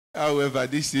However,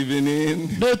 this evening,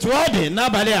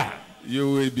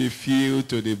 you will be filled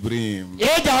to the brim.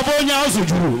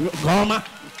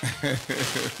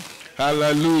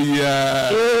 Hallelujah.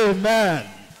 Amen.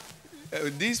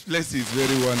 This place is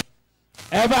very wonderful.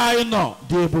 Ever I know,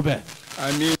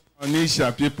 I mean,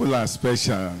 ONITSHA people are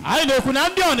special. I know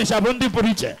Kunandi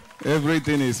preacher.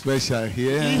 Everything is special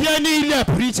here.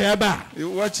 You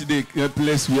watch the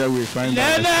place where we find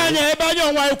ourselves.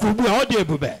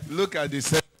 Look at the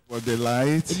set of the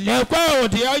lights. Look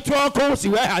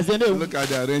at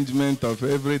the arrangement of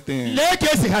everything.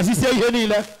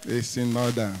 It's in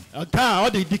order.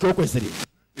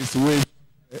 It's way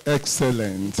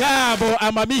excellent.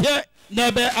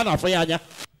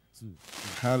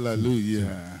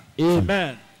 Hallelujah.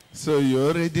 Amen. So you're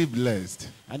already blessed.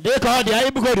 And they call the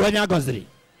Aibu.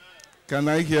 Can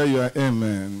I hear your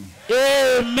amen?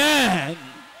 Amen.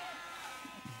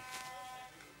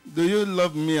 Do you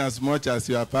love me as much as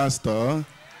your pastor?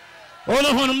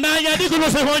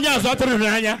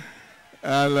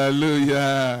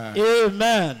 Hallelujah.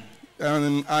 Amen.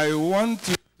 And I want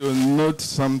you to note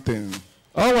something.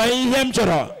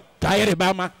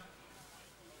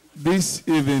 This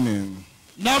evening,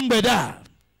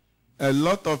 a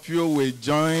lot of you will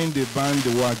join the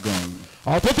bandwagon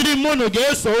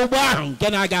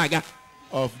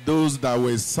of those that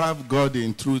will serve God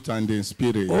in truth and in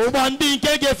spirit.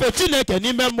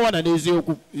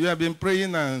 You have been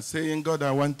praying and saying, God,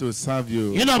 I want to serve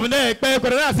you.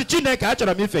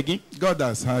 God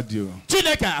has heard you.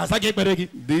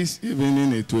 This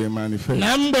evening it will manifest.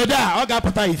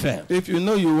 If you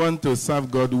know you want to serve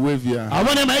God, wave your hands.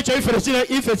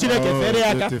 Oh,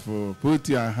 beautiful. Put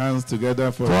your hands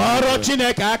together for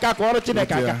Jesus. Put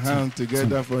your hands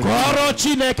together for Jesus.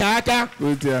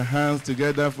 Put your hands together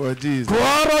for Jesus.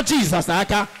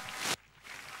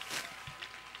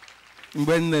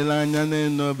 When the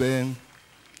lion no ben,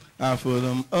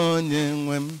 afurum onye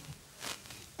nwem,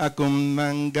 akum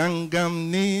nangangam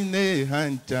nine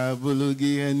hancha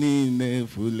bulugi nine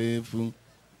fulefu,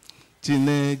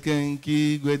 Chineke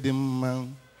nke igwe dị mma,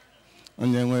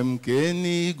 onye nwem ke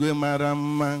n'igwe mara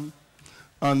mma,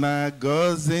 ọ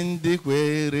na-agọzi ndị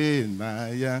kwere na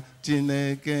ya.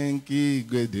 Chineke nke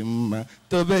igwe dị mma,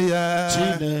 tobe ya.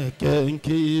 Chineke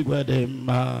nke igwe dị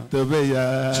mma, tobe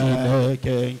ya.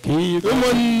 Chineke nke igwe.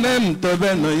 Ụmụnne m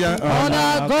tobe nụ ya. Ọ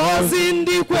na-agọzi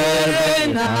ndị kwere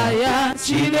na ya.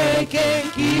 Chineke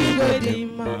nke igwe dị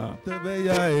mma, tobe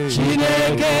ya.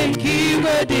 Chineke nke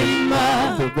igwe dị mma,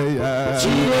 tobe ya.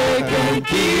 Chineke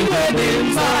nke igwe dị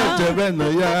mma, tobe nụ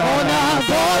ya. ọ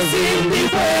na-agọzi ndị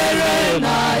kwere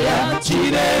na ya.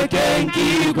 Chineke nke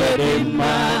igwe dị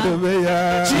mma,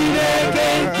 Chineke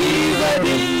nke igwe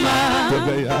dị mma,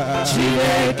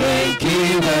 Chineke nke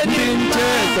igwe dị mma,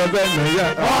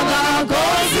 ọ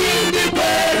na-agọzi ndị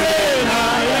kwere na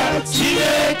ya.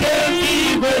 Chineke nke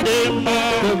igwe dị mma,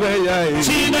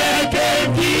 Chineke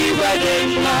nke igwe dị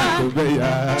mma,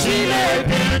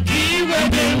 Chineke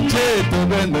nke igwe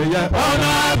dị mma, ọ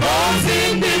na-agọzi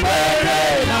ndị kwere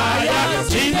na ya.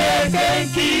 Chineke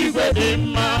nke igwe dị mma. Chineke nke igwe dị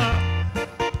mma,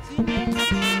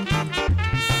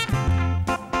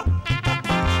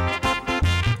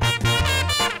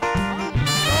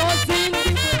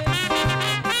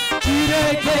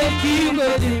 Chineke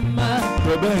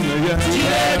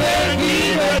nke igwe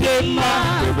dị mma,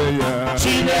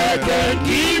 Chineke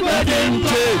nke igwe dị mma,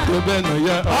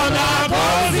 ọ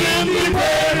na-agọzi ndị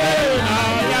kwere na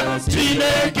ya.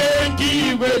 Chineke nke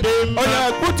igwe dị mma. Oh yeah,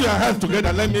 put your hands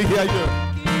together, let me hear you.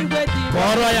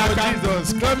 For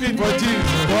Jesus, clapping for Jesus.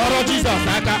 For Jesus, ọ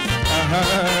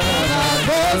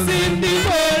na-agọzi ndị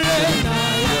kwere na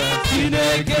ya.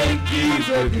 Chineke nke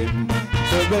igwe dị mma,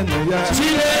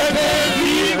 Chineke nke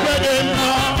igwe dị mma,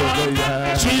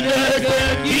 Chineke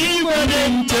nke igwe dị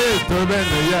mma,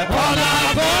 ọ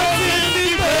na-agọzi ndị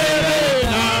kwere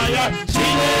na ya.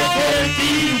 Chineke nke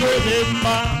igwe dị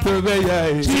mma,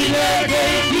 Chineke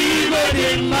nke igwe dị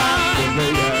mma,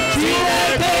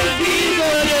 Chineke nke igwe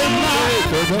dị mma,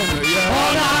 ọ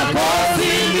na-agọzi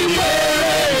ndị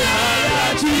kwere na ya.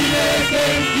 Chineke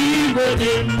nke igwe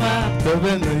dị mma,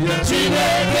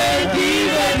 Chineke nke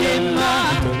igwe dị mma,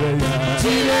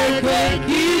 Chineke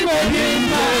nke igwe dị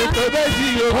mma,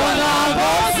 ọ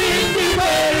na-agọzi ndị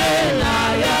kwere na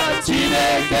ya.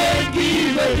 Chineke nke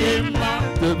igwe dị mma,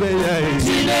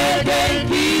 Chineke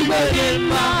nke igwe dị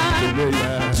mma,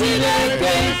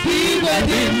 Chineke nke igwe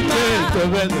dị mma,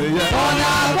 ọ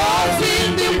na-agọzi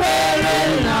ndị kwere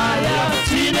na ya.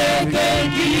 Chineke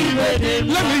nke igwe dị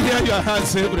mma. Let me hear your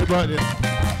hands, everybody.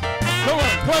 Come on,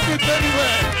 clap it very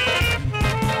well.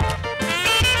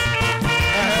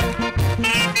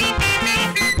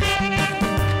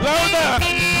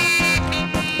 Louder.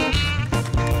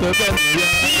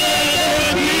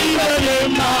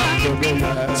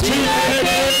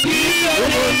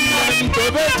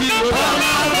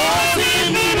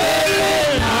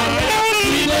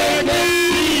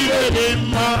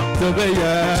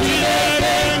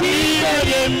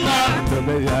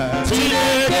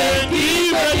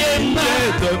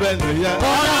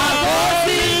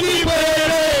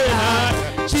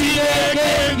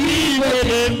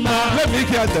 Let me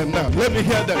hear them now. Let me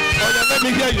hear them. Oh, yeah, let me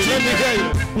hear you. Let me hear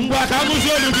you.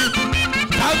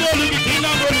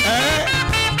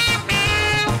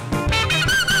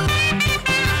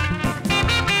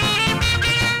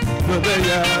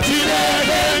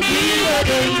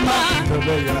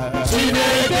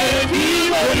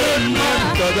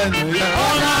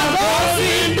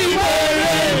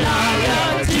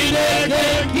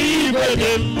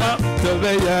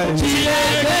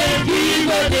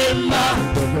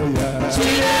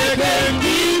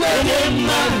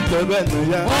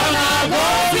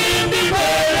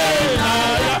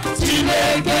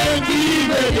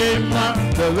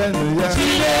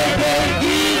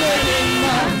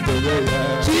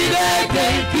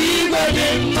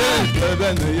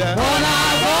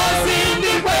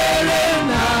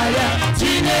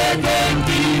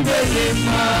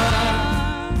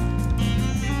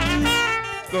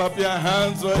 Clap your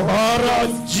hands for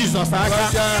Jesus. Clap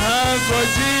your hands for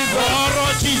Jesus.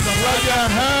 Clap your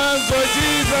hands for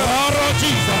Jesus.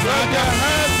 Clap your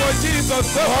hands for Jesus.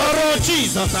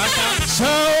 Jesus.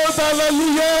 Shout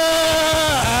hallelujah.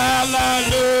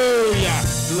 Hallelujah.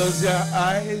 Close your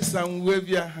eyes and wave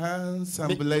your hands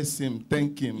and bless him.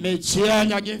 Thank him.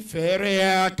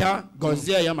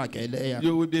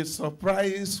 You will be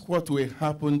surprised what will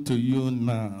happen to you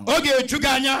now.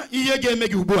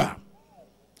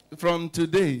 From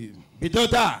today,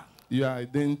 your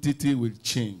identity will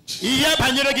change.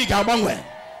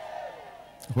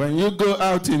 When you go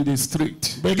out in the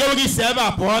street,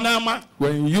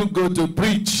 when you go to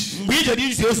preach,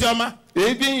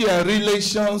 even your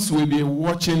relations will be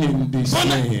watching in this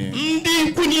name.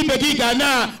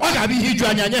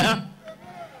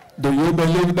 Do you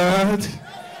believe that?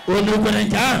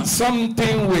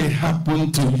 Something will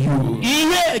happen to you.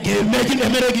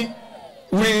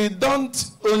 We don't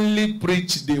only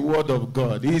preach the word of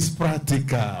God, it's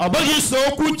practical.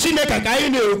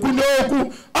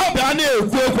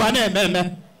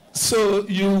 So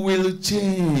you will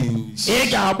change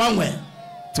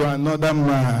to another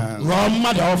man.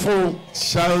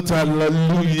 Shout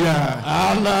hallelujah.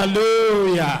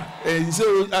 Hallelujah. And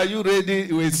so are you ready?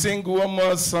 We'll sing one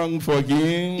more song for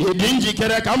him. Are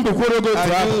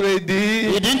you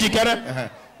ready?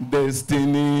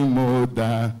 Destiny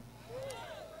mother.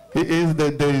 He is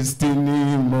the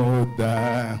destiny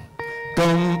mother.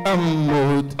 Come and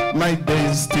mold my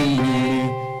destiny.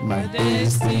 My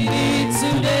destiny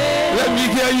today. Let me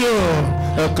hear you.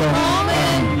 Come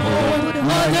and mold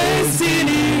my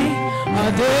destiny. My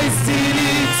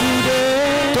destiny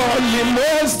today. Call him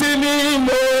destiny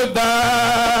mother.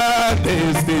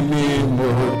 Destiny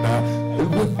mother.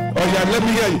 Oh yeah, let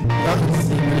me hear you.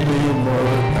 Destiny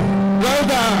mother.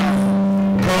 Louder.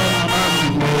 Come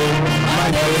and mold my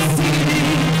destiny.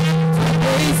 My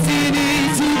destiny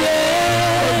today.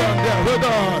 Hold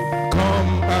on.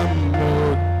 Come and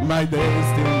mold my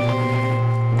destiny.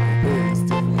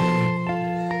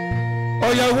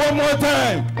 Oh yeah, one more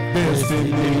time.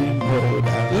 Destiny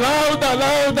mother. Louder,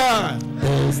 louder.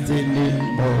 Destiny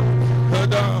mother.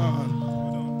 Hold on.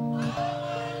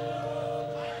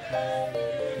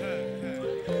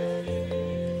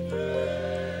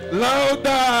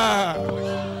 Louder.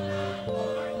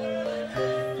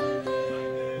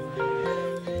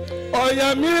 Oh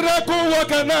yeah, miracle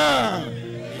worker now.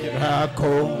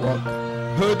 Miracle worker.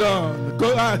 Hold on.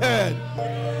 Go ahead.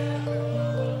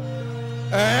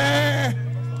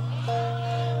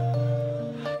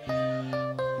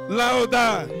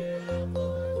 Louder.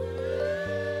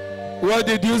 What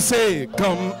did you say?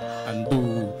 Come and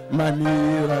do my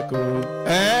miracle.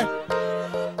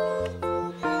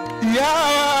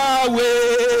 Yahweh.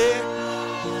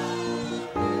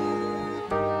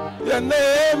 Your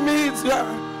name is Yahweh.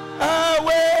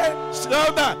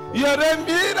 Louder. You're a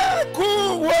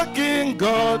miracle working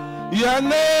God. Your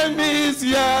name is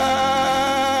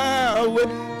Yahweh.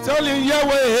 Tell him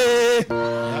Yahweh.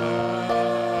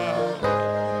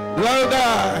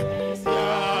 Louder.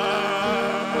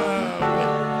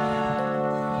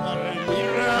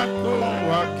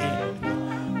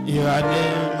 Your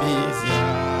name is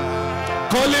Yahweh.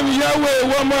 Call him Yahweh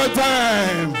one more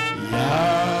time.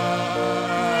 Yahweh.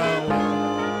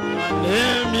 Your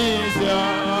name is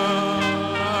Yahweh.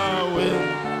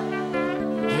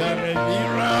 You're a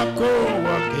miracle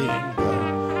working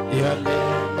God.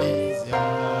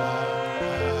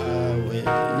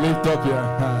 Lift up your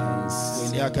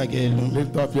hands.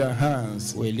 Lift up your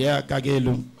hands.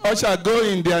 Usher, go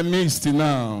in their midst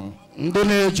now.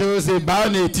 Bring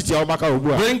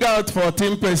out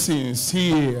 14 persons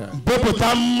here.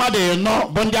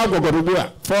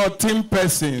 14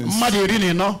 persons.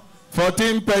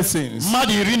 14 persons.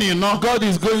 God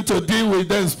is going to deal with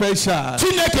them special.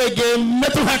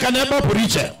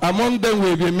 Among them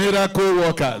will be miracle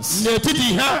workers.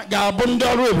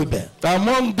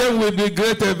 Among them will be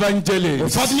great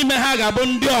evangelists. As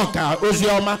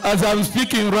I'm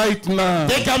speaking right now,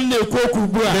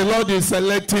 the Lord is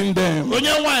selecting them.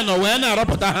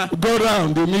 Go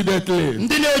round immediately. You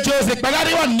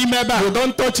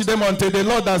don't touch them until the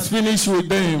Lord has finished with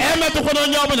them.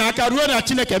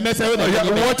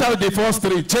 Watch out the first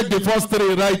three. Check the first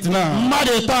three right now.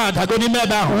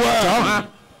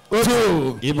 1,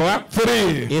 2, 3. Oh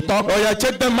yeah,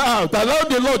 check them out. Allow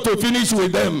the Lord to finish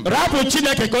with them. You will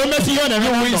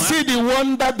see the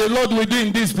one that the Lord will do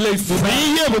in this place. You will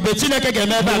see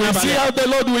how the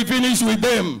Lord will finish with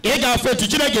them. Just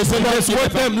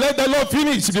wait them. Let the Lord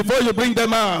finish before you bring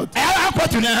them out. Wait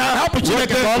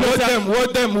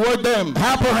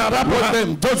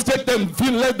them. Just take them.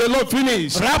 Let the Lord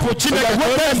finish. The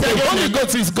Holy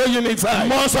Ghost is going inside.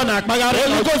 The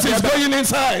Holy Ghost is going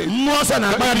inside.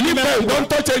 Don't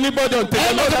touch anybody until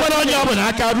the Lord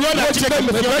watch them,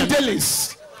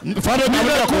 evangelists,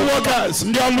 miracle workers.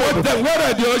 Where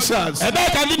are the ushers? Where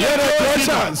are the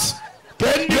ushers?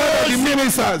 Where are the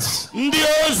ministers? You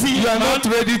are not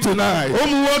ready tonight. You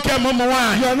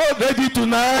are not ready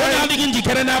tonight.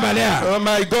 Oh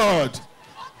my God.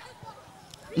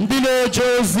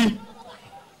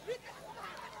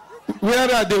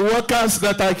 Where are the workers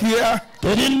that are here?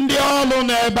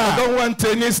 I don't want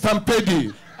any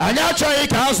stampede. I don't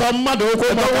want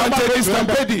any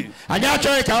stampede. The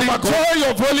joy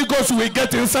of Holy Ghost will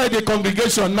get inside the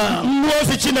congregation now.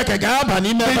 The joy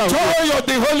of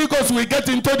the Holy Ghost will get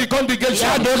into the congregation.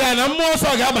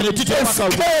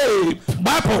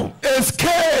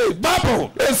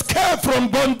 Escape from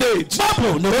bondage.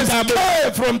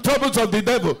 Escape from troubles of the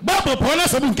devil. Let the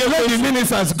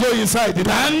ministers go inside. Check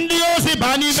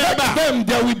them.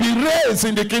 There will be race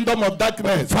in the kingdom of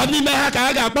darkness.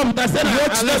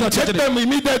 Check them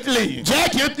immediately.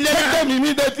 Check them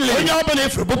immediately. Take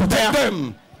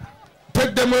them.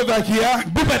 Take them over here. I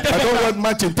don't want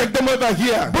matching. Take them over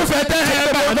here. Take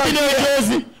them over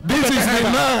here. This is the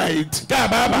night.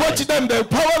 Watch them. The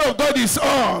power of God is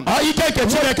on.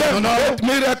 Let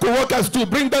miracle workers to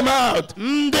bring them out.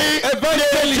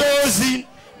 Evangelists.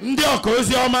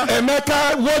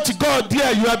 Emeka, watch God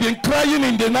there. You have been crying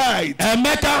in the night.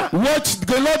 Emeka, watch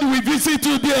the Lord will visit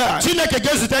you there. Go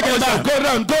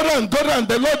round.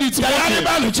 The Lord is moving.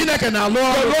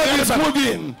 The Lord is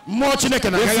moving. He's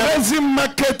raising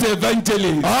market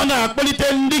evangelists. Market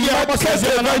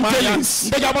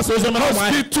evangelists.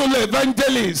 Hospital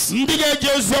evangelists. They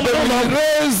will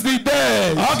raise the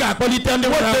dead. What the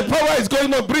power is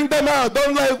going to bring them out.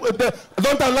 Don't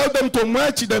allow them to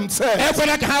match themselves.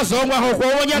 Where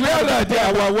are they,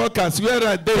 our workers? Where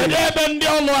are they?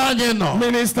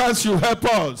 Ministers, you help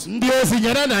us.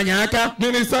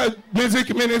 Minister,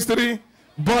 music ministry,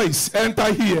 boys,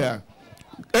 enter here.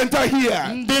 Enter here.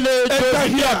 Enter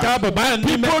here.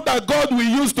 People that God will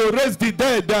use to raise the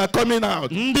dead, they are coming out.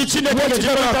 Watch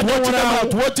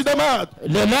them out. I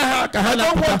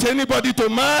don't want anybody to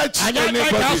match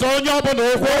anybody.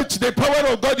 Watch, the power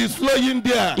of God is flowing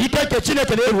there. The power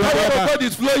of God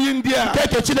is flowing there.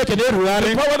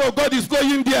 The power of God is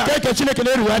flowing there.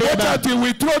 Watch out till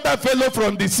we throw that fellow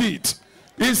from the seat.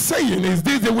 He's saying, is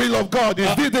this the will of God?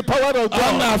 Is this the power of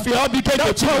God? That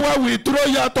power will throw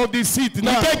you out of the seat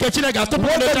now. What will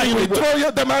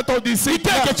throw them out of the seat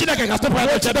now? Watch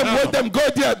them, go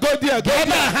there.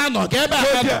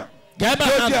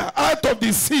 Out of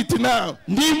the seat now.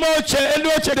 They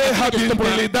have been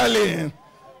dilly-dallying.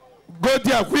 Go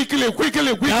there, quickly.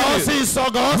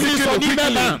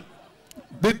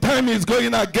 The time is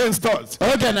going against us.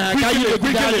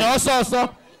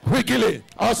 Quickly,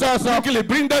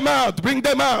 bring them out.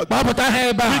 Quickly,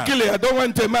 I don't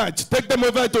want a match. Take them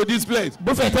over to this place.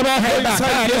 Go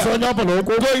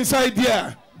inside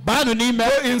here. Go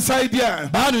inside here.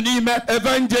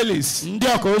 Evangelists. You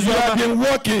have been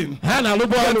working.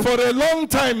 But for a long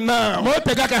time now,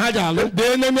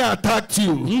 the enemy attacked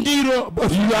you.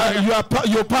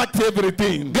 You packed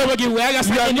everything.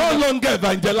 You are no longer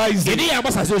evangelizing. And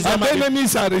the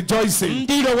enemies are rejoicing.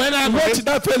 Watch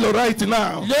that fellow right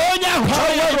now.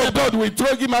 Power of God will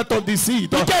throw him out of the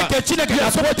seat.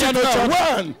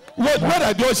 Where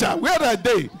are Joshua? Where are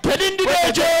they?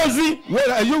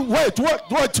 Where are you? Wait.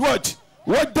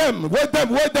 Wait them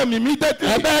immediately.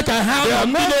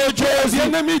 The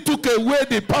enemy took away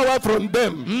the power from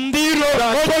them. They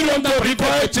are going to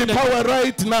revive the power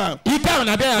right now. They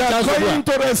are going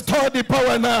to restore the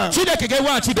power now.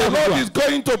 The Lord is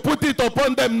going to put it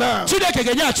upon them now. Check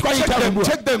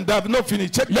them. They have not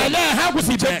finished. Check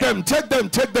them.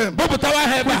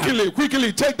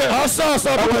 Quickly, check them. Our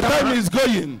time is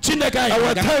going.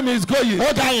 Our time is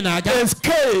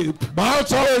going.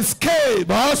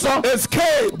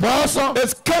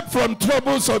 Escape from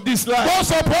troubles of this life.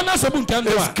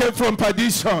 Escape from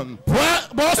perdition.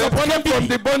 Escape from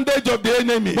the bondage of the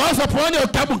enemy.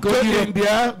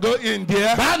 Go in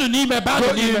there.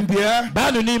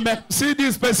 See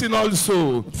this person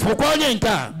also.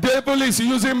 Devil is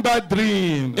using bad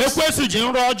dreams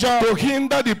to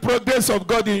hinder the progress of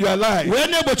God in your life.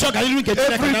 Every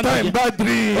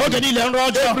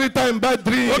time bad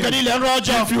dream.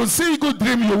 If you see good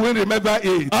dream, you will remember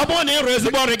it.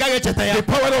 The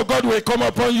power of God will come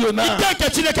upon you now. So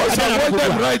hold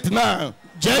them right now.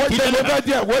 Hold them over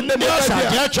there. Hold them over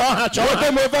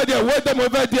there. Hold them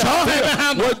over there.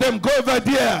 Hold them go over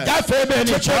there. The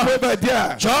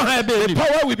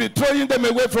power will be throwing them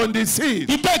away from the sea.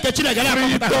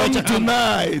 Freedom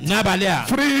tonight.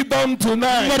 Freedom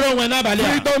tonight.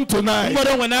 Freedom tonight.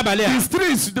 The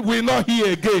streets will not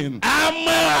hear again.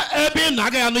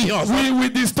 We will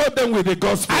distort them with the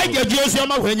gospel.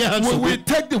 We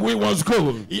take the we must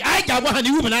go.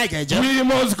 We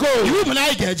must go.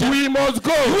 We must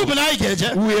go. We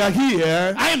are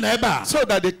here so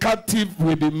that the captive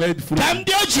will be made free. We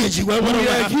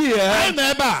are here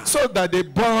so that the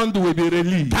bond will be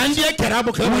released. We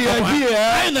are here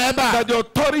that the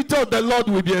authority of the Lord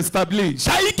will be established.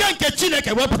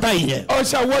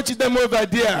 Usher, watch them over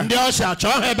there. Watch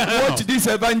this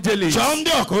evangelist.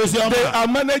 They are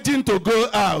managing to go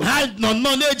out,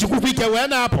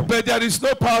 but there is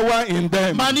no power in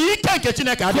them. When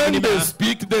they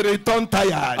speak, they return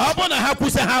tired.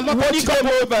 Watch them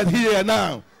over here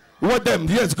now. What them?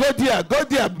 Yes, go there. Power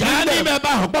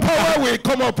will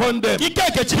come upon them.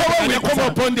 Power will come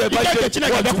upon the evangelist.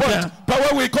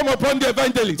 Power will come upon the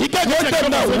evangelist. What them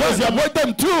now? What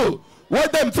them two?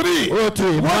 What them three? What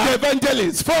the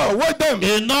evangelists? Four? What them?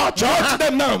 Watch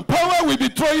them now. Power will be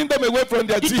throwing them away from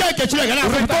their team.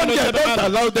 Return there. Don't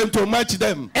allow them to match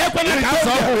them.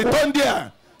 Return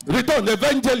there. Return,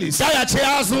 evangelists. They are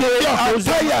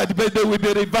tired, but they will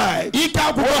be revived.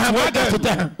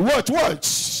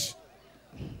 Watch.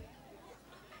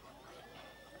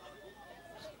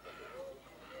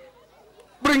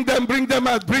 Bring them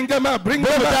out.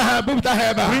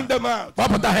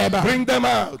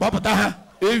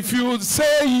 If you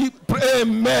say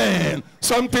amen,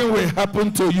 something will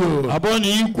happen to you.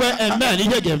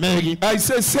 I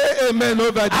say amen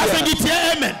over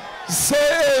there.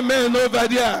 Say amen over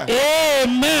there.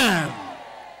 Amen.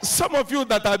 Some of you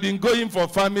that have been going for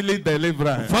family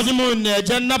deliverance,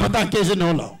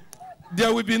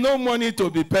 there will be no money to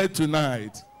be paid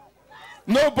tonight.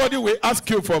 Nobody will ask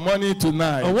you for money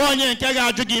tonight.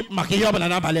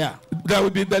 There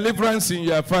will be deliverance in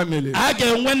your family.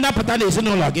 Anywhere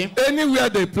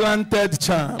they planted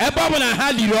charm,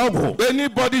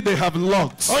 anybody they have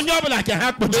locked,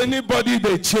 anybody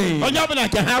they changed,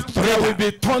 there will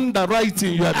be thunder right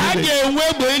in your village.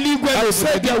 I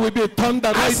said there will be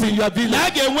thunder right in your village.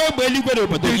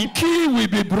 The key will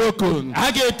be broken.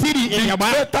 The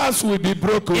fetters will be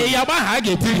broken.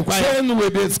 The chain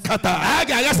will be scattered.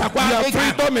 Your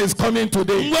freedom is coming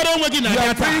today.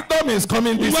 Your freedom is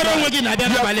coming this night. Your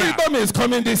freedom is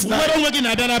coming this night.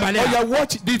 Oh, yeah,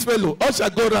 watch this fellow. Usher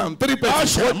go round. 3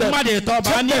 persons.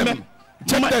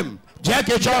 Check them.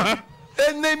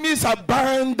 Enemies have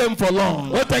bound them for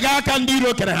long. And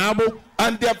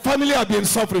their family have been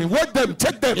suffering. Watch them.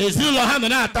 Check them. The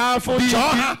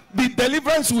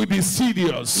deliverance will be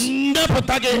serious.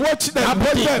 Watch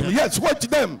them. Yes, watch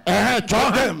them. Watch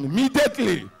them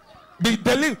immediately.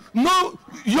 No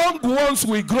young ones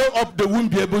will grow up, they won't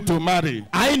be able to marry.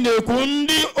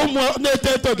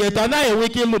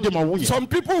 Some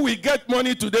people will get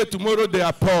money today, tomorrow they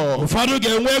are poor. Because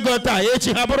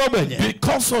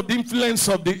of the influence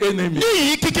of the enemy.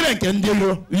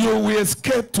 You will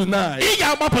escape tonight.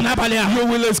 You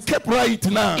will escape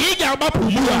right now. You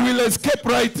will escape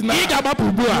right now. You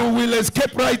will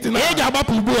escape right now.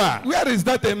 Where is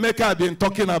that Emeka I've been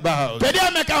talking about? Is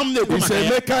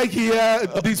Emeka here,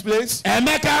 this place?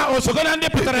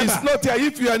 It's not here.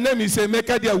 If your name is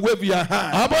Emeka, there, wave your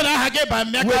hand. Wave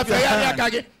your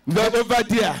hand. Over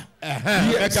there.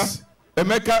 Yes.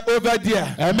 Emeka over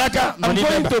there. Emeka, I'm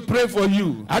going to pray for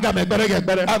you.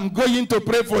 I'm going to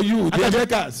pray for you. The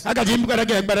Emekas.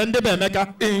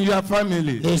 In your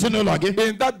family.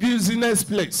 In that business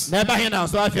place.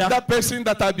 That person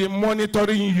that has been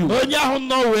monitoring you. And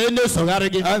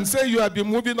say you have been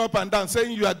moving up and down,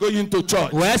 saying you are going to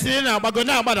church.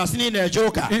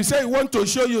 He said he wants to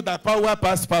show you that power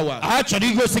past power.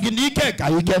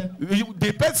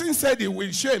 The person said he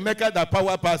will show Emeka that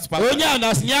power past power. And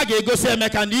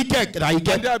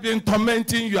they have been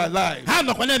tormenting your life.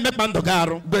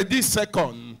 But this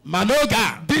second,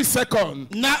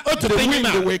 the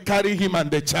wind will carry him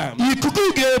and the charm. Wind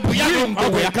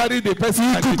will carry the person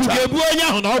and the charm.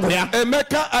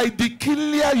 Emeka, I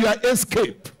declare your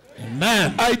escape.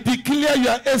 Amen. I declare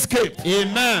your escape.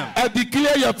 Amen. I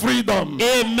declare your freedom.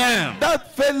 Amen.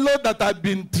 That fellow that had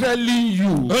been trailing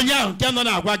you,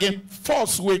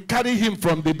 force will carry him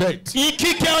from the bed.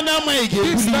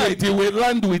 This night he will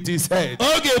land with his head. He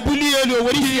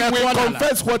will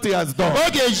confess what he has done.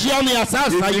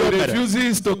 If he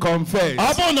refuses to confess,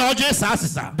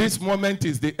 this moment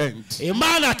is the end. Can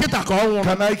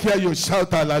I hear you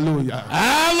shout hallelujah?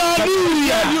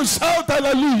 Hallelujah. Can you shout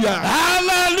hallelujah?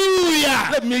 Hallelujah.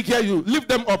 Let me hear you. Lift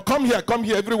them up. Come here,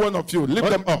 every one of you. Lift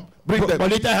them up. Bring them.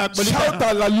 Shout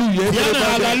hallelujah.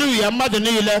 Hallelujah.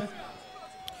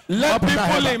 Let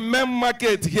people in main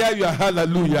market hear your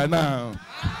hallelujah now.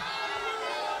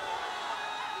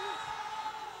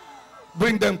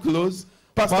 Bring them close.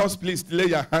 Pastors, please lay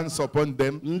your hands upon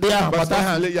them. Pastors,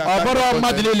 lay your hands upon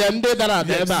them.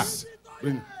 Yes.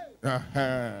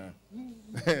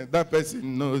 That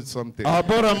person knows something.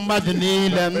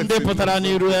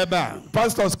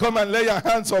 Pastors, come and lay your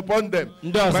hands upon them.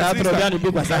 My sister, the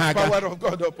power of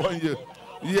God upon you.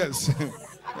 Yes.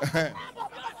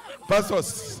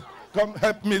 Pastors, come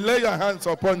help me lay your hands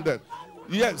upon them.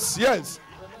 Yes, yes.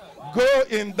 Go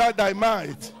in that thy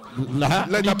might.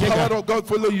 Let the power of God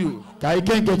follow you.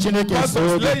 Pastors,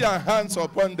 lay your hands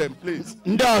upon them, please.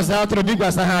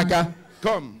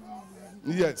 Come.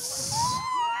 Yes.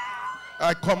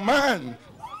 I command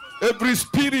every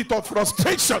spirit of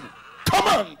frustration. Come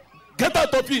on. Get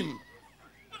out of him.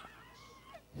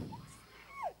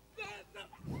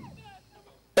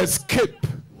 Escape.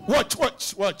 Watch,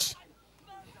 watch, watch.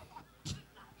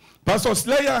 Pastors,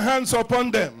 lay your hands upon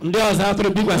them. Lay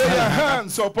your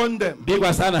hands upon them.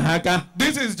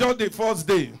 This is just the first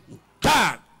day.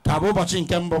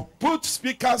 Put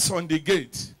speakers on the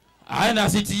gate.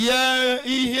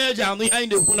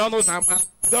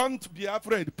 Don't be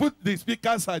afraid. Put the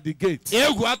speakers at the gate. So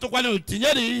that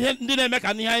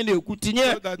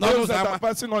those that are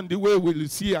passing on the way will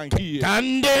see and hear.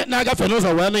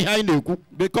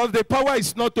 Because the power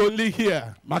is not only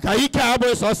here.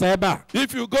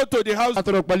 If you go to the house,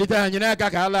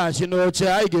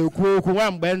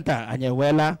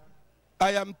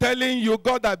 I am telling you,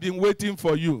 God has been waiting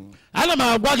for you.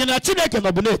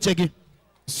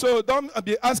 So don't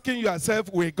be asking yourself,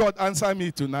 will God answer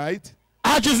me tonight?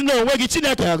 I'm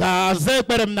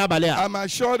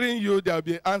assuring you there will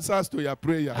be answers to your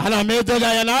prayer.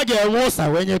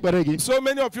 So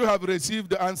many of you have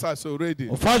received the answers already.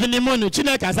 Even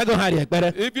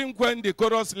when the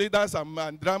chorus leaders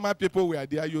and drama people were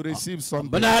there, you received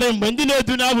something. When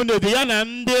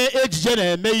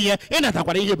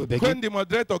the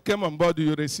moderator came on board,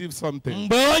 you received something.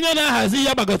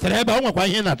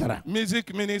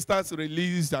 Music ministers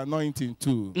released anointing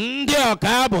too.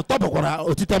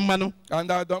 And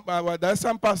there's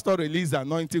some pastor released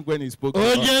anointing when he spoke.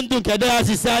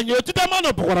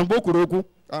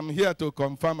 I'm here to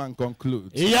confirm and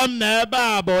conclude. You are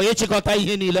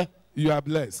blessed. You are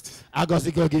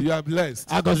blessed.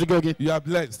 You are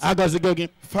blessed.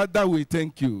 Father, we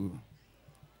thank you.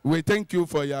 We thank you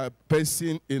for your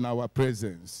person in our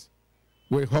presence.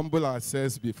 We humble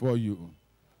ourselves before you.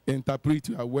 Interpret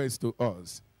your words to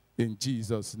us. In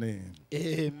Jesus' name.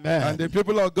 Amen. And the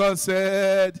people of God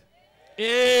said,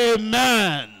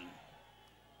 Amen.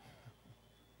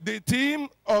 The theme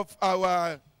of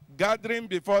our gathering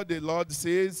before the Lord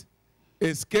says,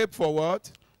 escape for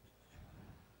what?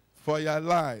 For your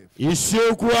life.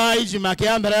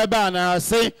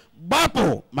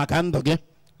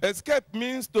 Escape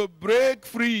means to break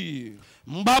free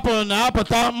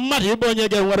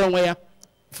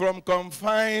from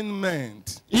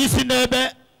confinement.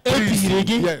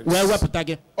 Yes.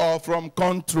 Or from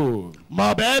control.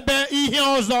 And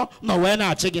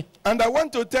I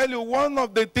want to tell you one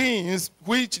of the things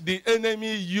which the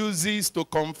enemy uses to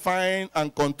confine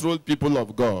and control people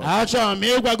of God.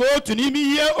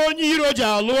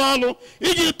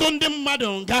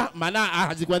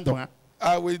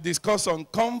 I will discuss on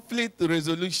conflict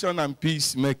resolution and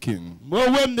peacemaking.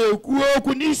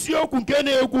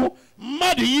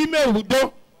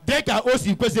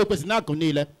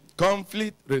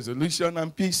 Conflict resolution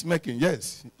and peacemaking,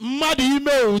 yes.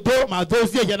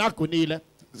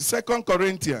 2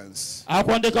 Corinthians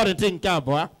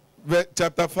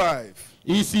chapter 5.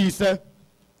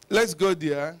 Let's go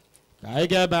there.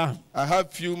 I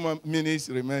have few more minutes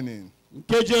remaining.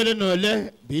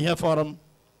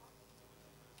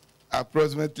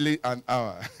 Approximately an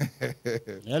hour.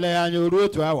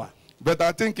 But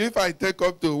I think if I take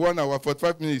up to 1 hour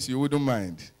 45 minutes, you wouldn't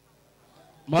mind.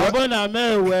 What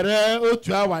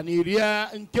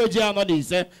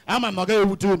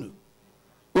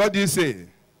do you say?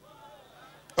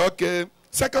 Okay.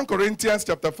 2 Corinthians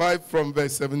chapter 5 from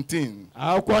verse 17.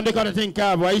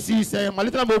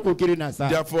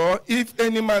 Therefore, if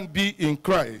any man be in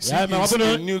Christ, he is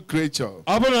a new creature.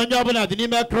 All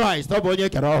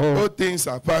things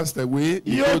are passed away,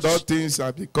 behold, all things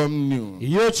are become new.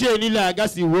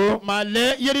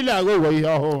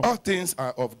 All things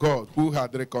are of God, who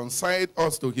had reconciled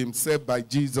us to himself by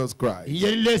Jesus Christ,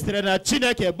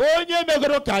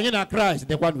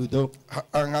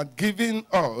 and had given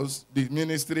us the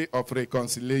ministry of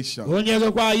reconciliation. To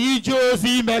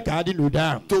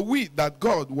wit, that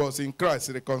God was in Christ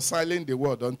reconciling the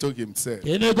world unto himself,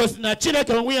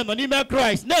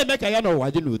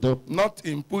 not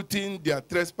imputing their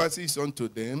trespasses unto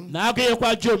them, and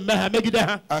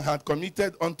had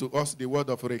committed unto us the word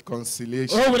of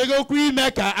reconciliation.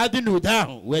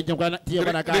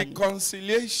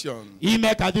 Reconciliation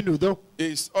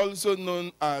is also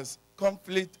known as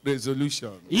conflict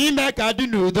resolution. And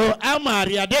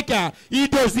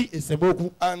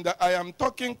I am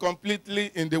talking completely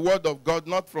in the word of God,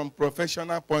 not from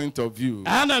professional point of view.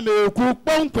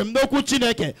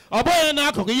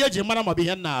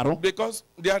 Because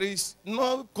there is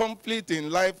no conflict in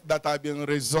life that has been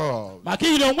resolved.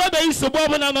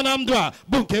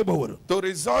 To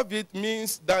resolve it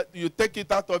means that you take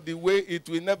it out of the way, it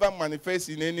will never manifest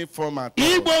in any form at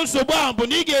all.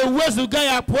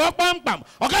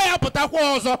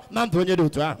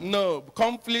 No,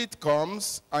 conflict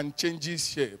comes and changes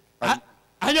shape. As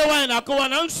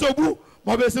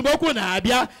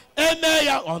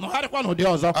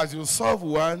you solve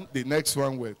one, the next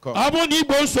one will come.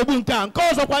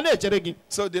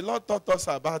 So the Lord taught us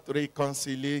about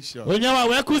reconciliation,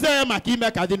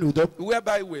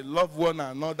 whereby we love one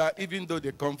another even though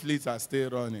the conflicts are still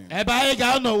running.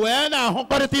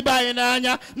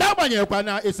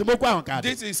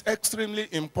 This is extremely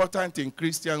important in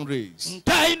Christian race.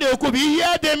 It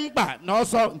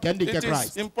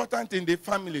is important in the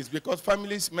families, because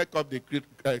families make up the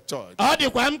church.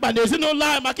 It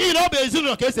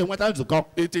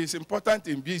is important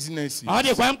in businesses.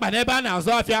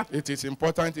 It is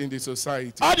important in the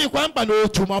society.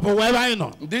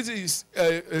 This is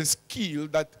a skill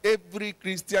that every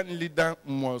Christian leader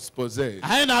must possess.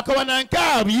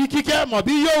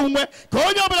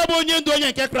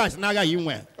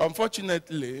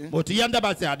 Unfortunately,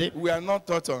 we are not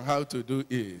taught on how to do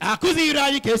it.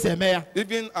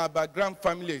 Even our background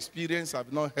family experience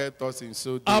have not helped us in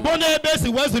so doing.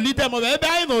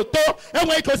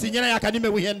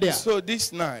 So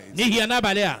this night,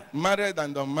 married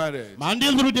and unmarried,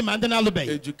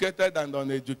 educated and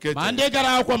uneducated,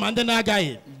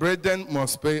 brethren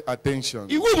must pay attention.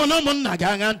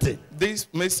 This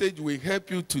message will help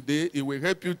you today, it will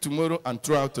help you tomorrow and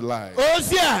throughout life.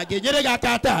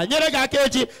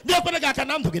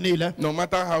 No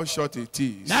matter how short it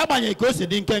is.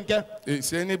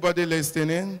 Is anybody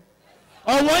listening?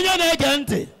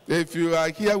 If you are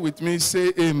here with me,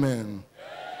 say amen.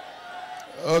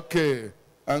 Okay.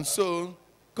 And so,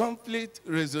 conflict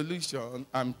resolution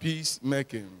and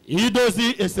peacemaking.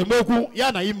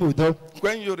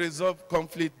 When you resolve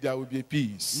conflict, there will be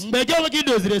peace. There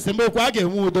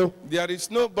is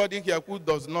nobody here who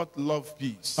does not love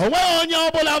peace.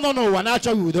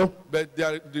 But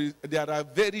there are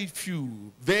very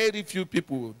few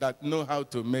people that know how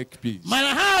to make peace.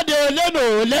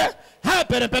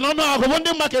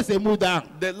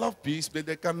 They love peace, but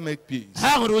they can't make peace.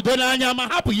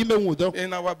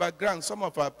 In our background, some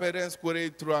of our parents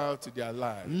quarreled throughout their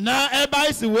life.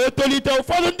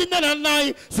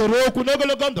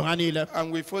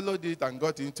 And we followed it and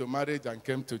got into marriage and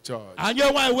came to church.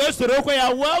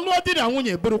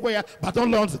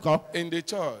 In the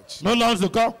church,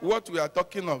 what we are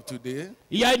talking of today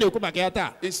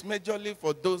is majorly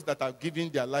for those that have given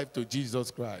their life to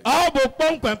Jesus Christ.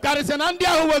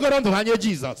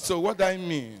 So what I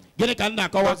mean,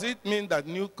 Does it mean that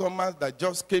newcomers that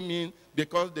just came in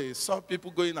because they saw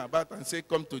people going about and say,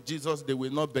 come to Jesus, they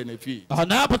will not benefit?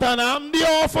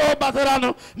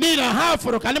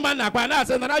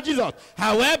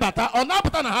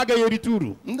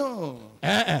 No.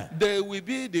 They will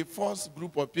be the first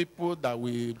group of people that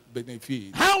will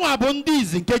benefit.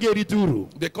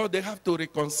 Because they have to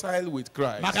reconcile with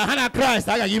Christ.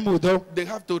 They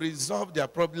have to resolve their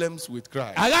problems with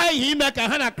Christ.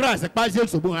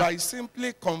 By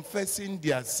simply confessing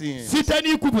their sins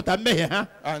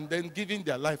and then giving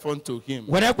their life unto Him.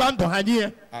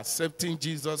 Accepting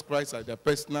Jesus Christ as their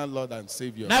personal Lord and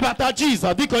Savior.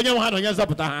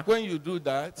 When you do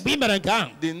that,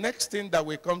 the next thing that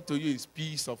will come to you is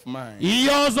peace of mind.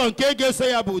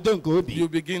 You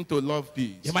begin to love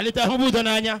peace.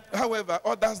 However,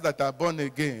 others that are born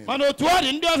again,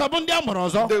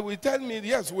 they will tell me,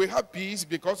 yes, we have peace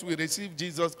because we receive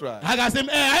Jesus Christ.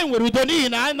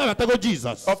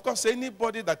 Of course,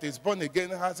 anybody that is born again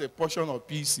has a portion of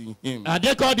peace in him.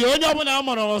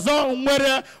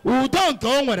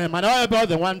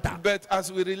 But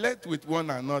as we relate with one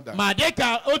another,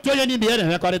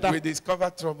 we discover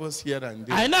troubles here and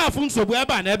there.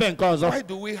 Why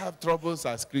do we have troubles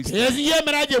as Christians?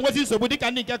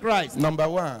 Number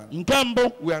one,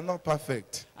 we are not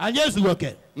perfect.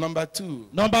 Number two,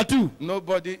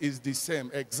 nobody is the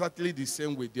same, exactly the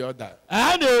same with the other.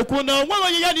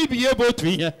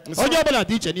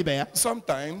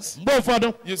 Sometimes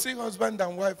you see husband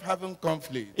and wife having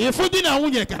conflict. You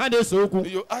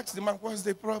ask the man, what's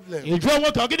the problem?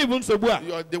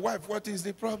 The wife, what is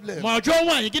the problem?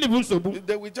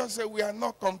 They will just say, we are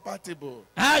not compatible.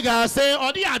 We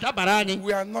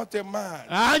are not a man.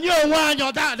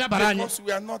 Because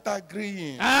we are not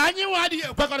agreeing.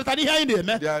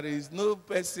 There is no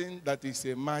person that is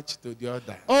a match to the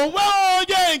other.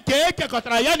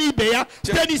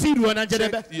 Check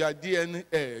your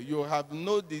DNA. You have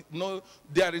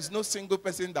there is no single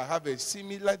person that have a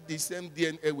similar, the same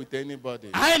DNA with anybody.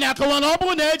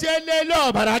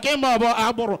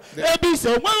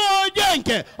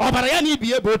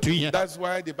 That's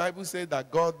why the Bible says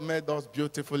that God made us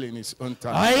beautiful in His own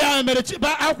time.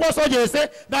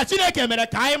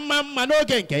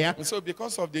 And so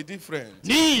because of the difference,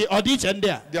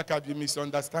 there can be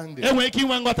misunderstanding.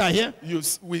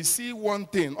 We see one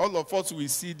thing, all of us will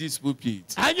see this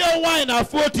pulpit.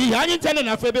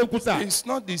 It's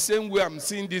not the same way I'm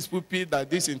seeing this pulpit that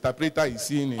this interpreter is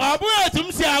seeing it.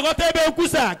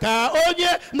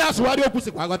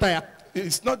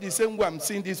 It's not the same way I'm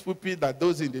seeing this pulpit that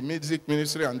those in the music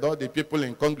ministry and all the people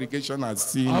in congregation are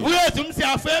seeing it. If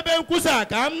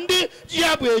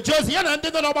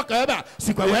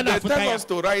they tell us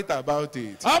to write about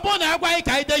it,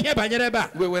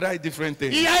 we will write different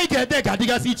things.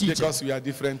 Because we are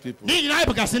different people.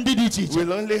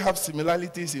 We'll only have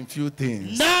similarities in few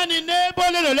things. And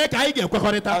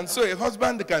so a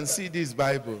husband can see this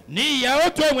Bible and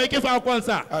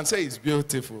say it's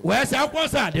beautiful.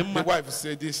 The wife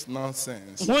say this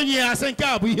nonsense.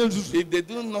 If they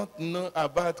do not know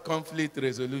about conflict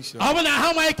resolution,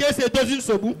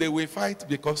 they will fight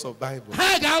because of Bible.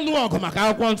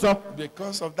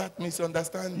 Because of that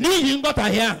misunderstanding.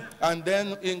 And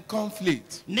then in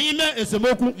conflict,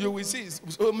 you will see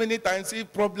so many times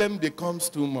if problem becomes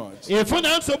too much,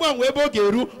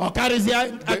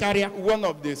 one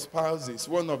of the spouses,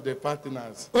 one of the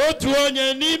partners, it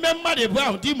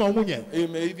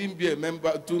may even be a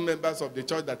member, two members of the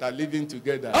church that are living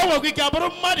together.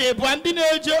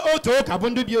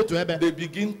 They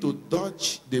begin to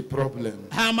dodge the problem.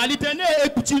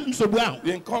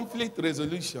 In conflict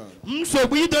resolution,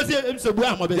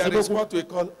 there is what we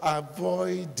call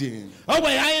avoiding.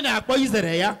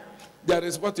 There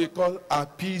is what we call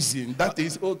appeasing. That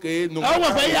is okay. No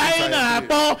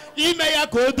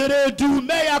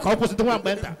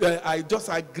I just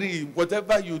agree.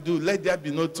 Whatever you do, let there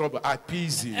be no trouble.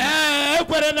 Appeasing.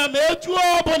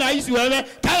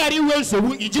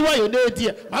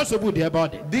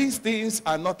 These things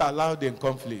are not allowed in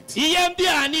conflict. You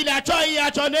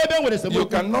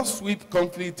cannot sweep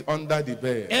conflict under the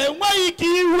bed.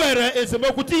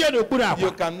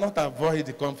 You cannot avoid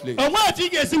the conflict.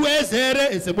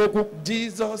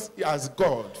 Jesus as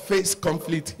God faced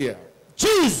conflict here.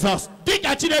 Jesus.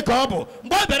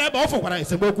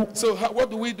 So what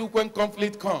do we do when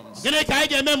conflict comes?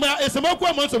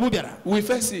 We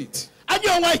face it.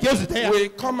 we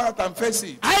come out and face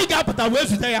it.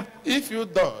 If you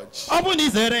dodge,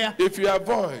 if you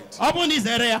avoid,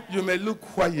 you may look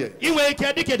quiet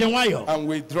and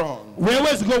withdrawn.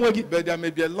 But there may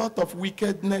be a lot of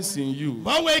wickedness in you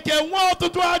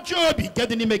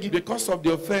because of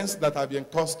the offense that have been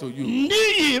caused to you.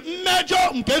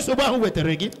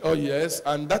 Oh yes,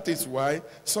 and that is why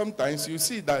sometimes you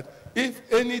see that if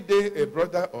any day a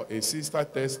brother or a sister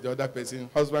tells the other person,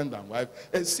 husband and wife,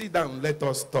 hey, sit down, let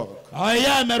us talk.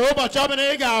 It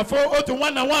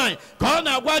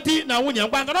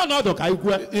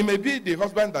may be the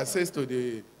husband that says to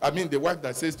the wife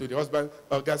that says to the husband,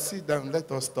 okay, sit down,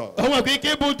 let us talk.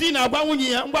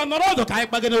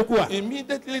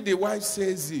 Immediately the wife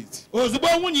says it,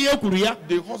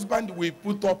 the husband will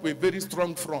put up a very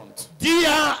strong front.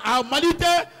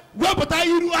 What do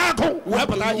you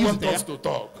want us to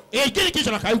talk?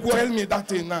 Tell me that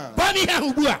thing now.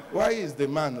 Why is the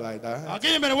man like that?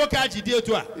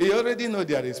 He already knows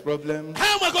there is problem.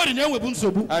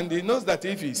 And he knows that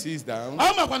if he sits down,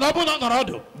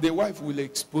 the wife will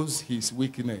expose his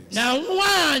weakness. No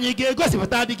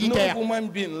woman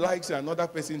being likes another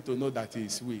person to know that he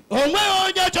is weak. But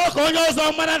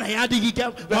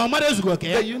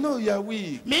you know you are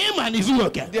weak.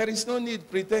 There is no need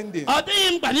pretending.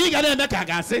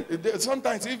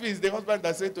 Sometimes if it's the husband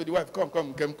that says to the wife,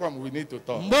 come, we need to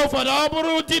talk.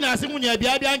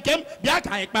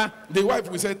 The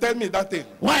wife will say, tell me that thing.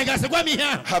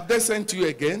 Have they sent you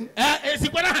again?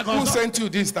 Who sent you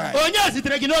this time?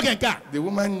 The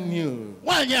woman knew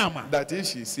that if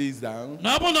she sits down,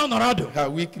 her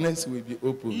weakness will be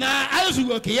open. She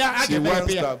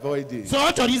wants to avoid it.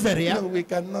 No, we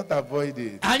cannot avoid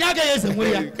it.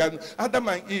 Adam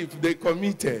and Eve, they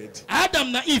committed.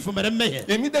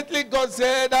 Immediately God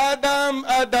said, Adam.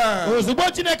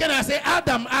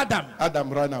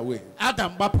 Adam ran away.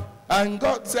 And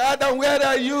God said, Adam, where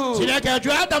are you?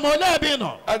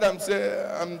 Adam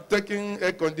said, I'm taking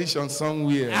a condition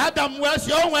somewhere.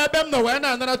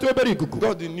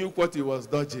 God knew what he was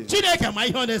dodging. He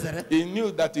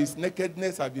knew that his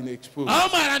nakedness had been exposed.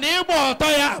 And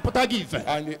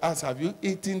he asked, have you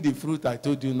eaten the fruit I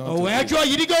told you not to eat?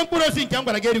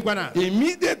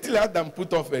 Immediately Adam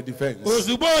put off a defense. He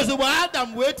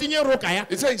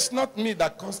said, it's not me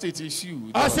that caused it, it's you.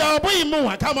 Because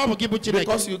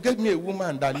you gave me a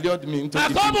woman that lured me into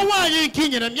it.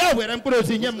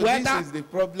 This is the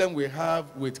problem we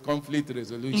have with conflict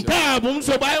resolution. And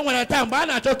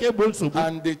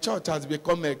the church has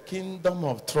become a kingdom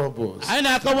of troubles. We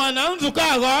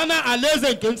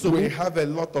have a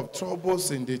lot of troubles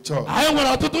in the church.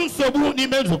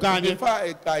 In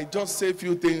fact, I just say a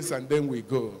few things and then we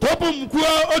go.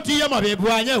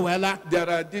 There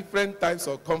are different types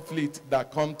of conflict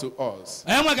that come to us.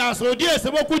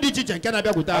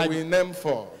 We name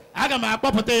 4.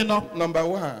 Number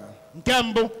 1,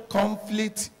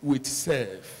 conflict with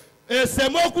self.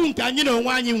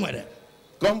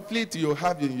 Conflict you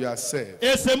have in yourself,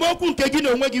 where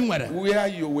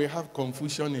you will have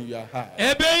confusion in your heart,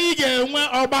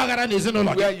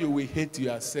 where you will hate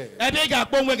yourself.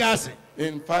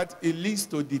 In fact, it leads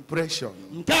to depression.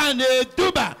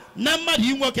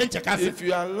 If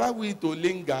you allow it to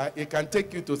linger, it can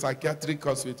take you to psychiatric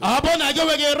hospital. It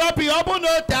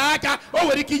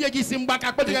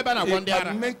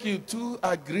can make you too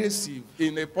aggressive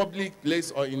in a public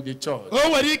place or in the church.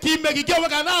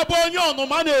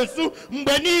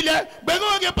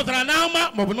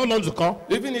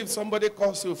 Even if somebody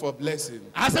calls you for blessing,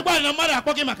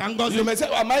 you may say,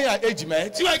 am I your age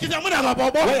mate? Why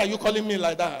are you calling me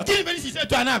like that?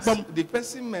 The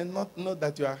person may not know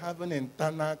that you are having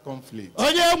internal conflict.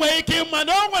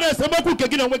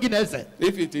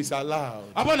 If it is allowed,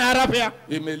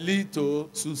 it may lead to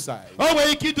suicide.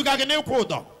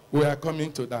 We are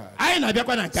coming to that.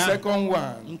 Second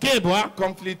one,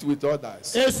 conflict with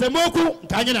others.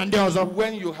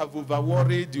 When you have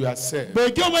over-worried yourself.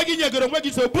 When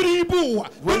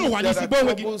there are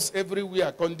troubles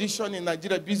everywhere, condition in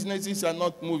Nigeria, businesses are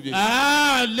not moving.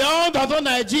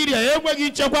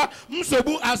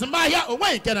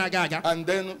 And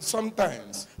then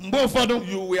sometimes you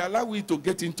will allow it to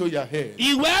get into your head.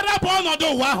 It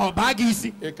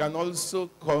can also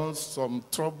cause some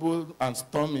trouble and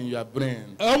storm in your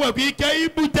brain.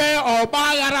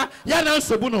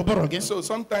 So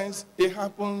sometimes it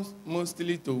happens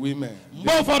mostly to women.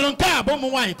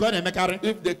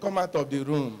 If they come out of the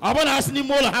room and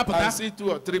see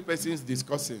 2 or 3 persons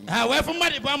discussing, she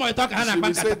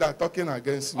will say they're talking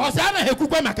against me.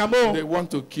 They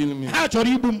want to kill me.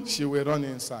 She will run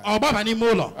inside.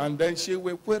 And then she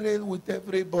will quarrel with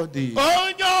everybody.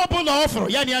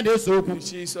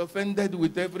 She is offended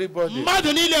with everybody.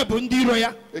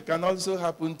 It can also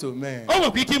happen to men.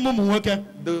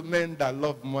 The men that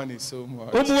love money so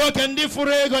much. If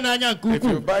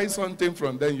you buy something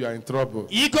from them, you are in trouble.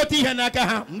 If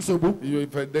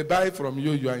they buy from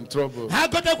you, you are in trouble.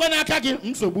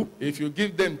 If you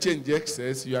give them change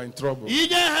excess, you are in trouble.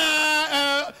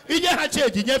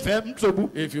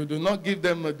 If you do not give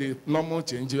them the normal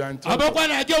change, you are in trouble.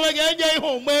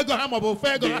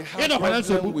 They have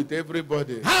problem with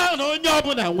everybody.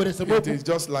 It is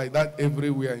just like that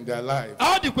everywhere in their life.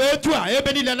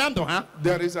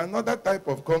 There is another type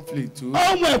of conflict too. We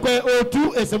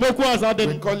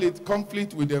call it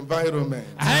conflict with the environment.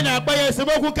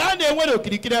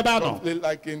 Conflict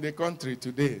like in the country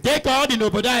today.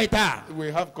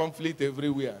 We have conflict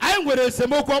everywhere.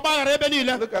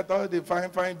 Look at all the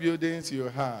fine buildings you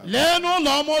have.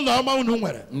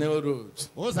 No roads.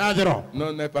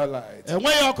 No NEPA lights.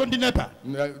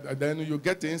 Then you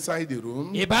get inside the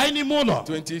room.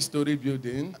 20-story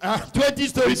building. 20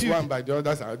 stories. This one by the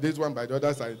other side. This one by the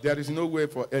other side. There is no way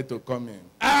for air to come in.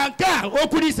 And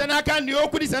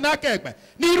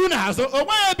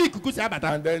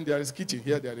then there is kitchen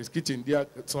here. There is kitchen there.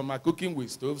 Some are cooking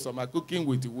with stove. Some are cooking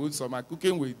with wood. Some are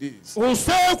cooking with this. The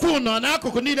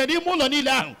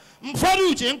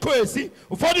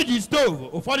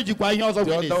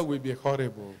other will be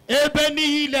horrible. There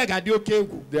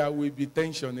will be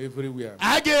tension everywhere.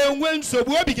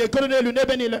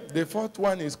 The fourth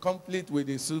one is complete with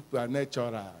the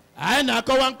supernatural.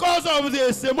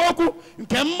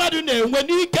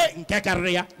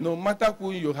 No matter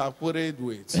who you have quarreled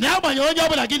with,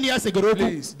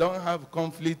 please don't have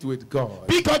conflict with God.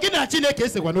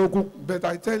 But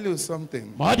I tell you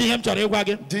something.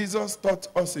 Jesus taught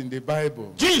us in the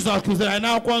Bible. He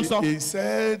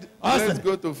said, let's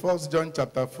go to 1 John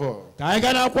chapter 4. 1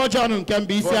 John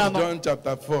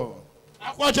chapter 4.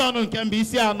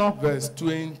 Verse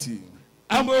 20.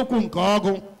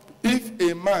 If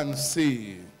a man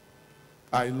say,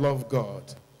 I love God,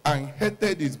 and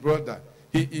hated his brother,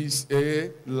 he is a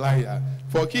liar.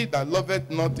 For he that loveth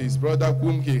not his brother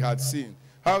whom he had seen,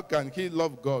 how can he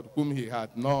love God whom he had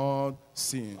not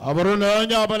seen?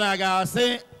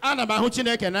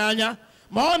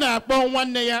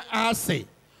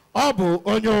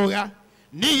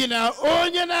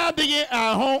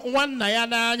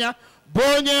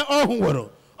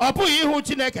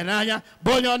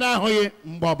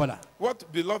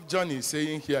 What beloved John is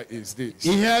saying here is this.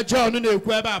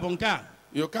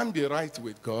 You can't be right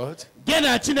with God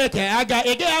and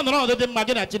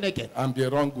be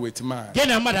wrong with man.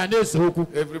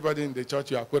 Everybody in the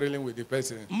church, you are quarreling with the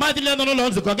person.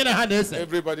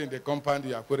 Everybody in the compound,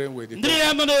 you are quarreling with the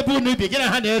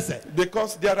person.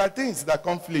 Because there are things that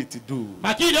conflict do.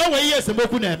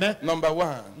 Number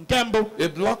one,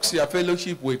 it blocks your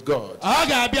fellowship with God.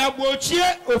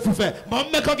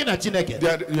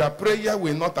 Your prayer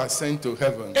will not ascend to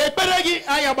heaven.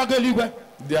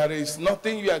 There is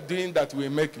nothing you are doing that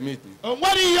will make meaning. You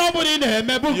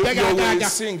will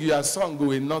sing, your song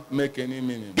will not make any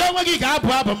meaning. You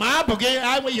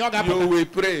will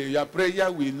pray, your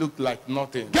prayer will look like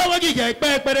nothing.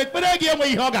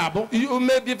 You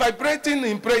may be vibrating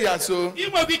in prayer, so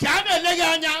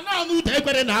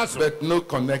but no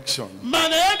connection.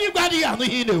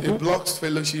 It blocks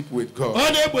fellowship with God.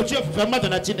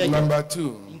 Number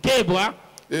two,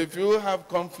 if you have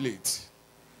conflict,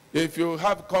 there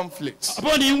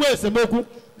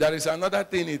is another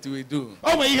thing it will do.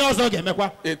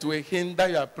 It will hinder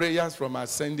your prayers from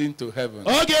ascending to heaven.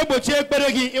 1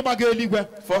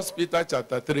 Peter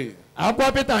chapter 3. 1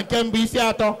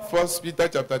 Peter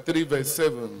chapter 3 verse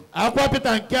 7.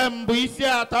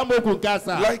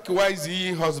 Likewise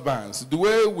ye husbands,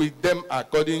 dwell with them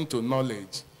according to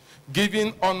knowledge,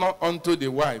 giving honor unto the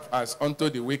wife as unto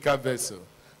the weaker vessel,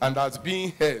 and as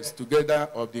being heirs together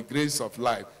of the grace of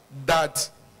life, that,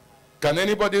 can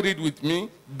anybody read with me,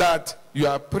 that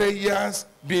your prayers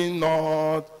be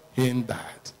not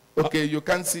hindered. Okay, you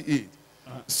can see it.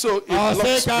 So it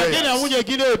blocks prayers.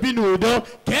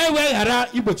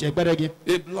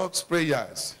 It blocks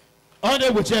prayers.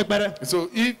 So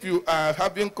if you are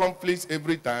having conflicts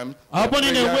every time, your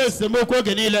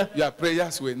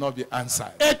prayers will not be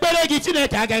answered. Every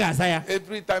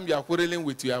time you are quarreling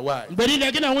with your wife, you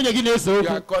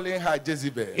are calling her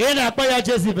Jezebel.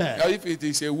 Or if it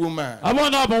is a woman,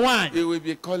 you will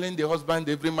be calling the husband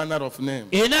every manner of name.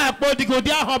 If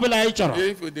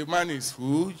the man is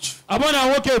huge,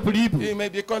 you may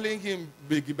be calling him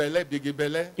Biggie Bele, Biggie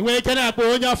Bele. If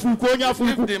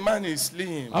the man is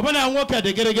slim, you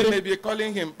may be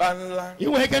calling him Banla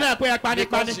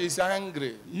because she's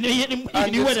angry.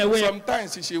 And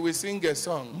sometimes she will sing a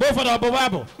song.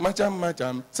 Macham,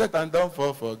 macham, set and down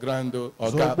for grando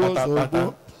or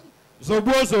pata.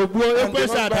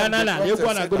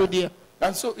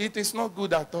 And so it is not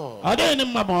good at all.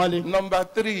 Number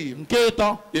 3,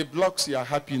 it blocks your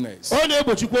happiness.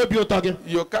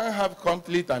 You can't have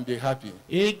conflict and be happy.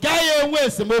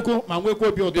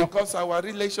 Because our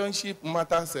relationship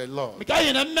matters a lot. Before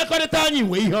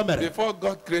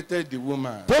God created the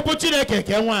woman,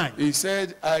 He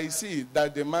said, I see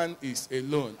that the man is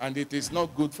alone and it is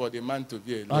not good for the man to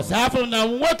be alone.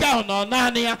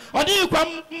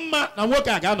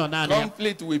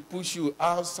 Conflict will push you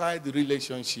outside the relationship. In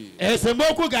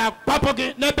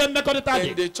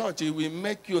the church, it will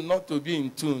make you not to be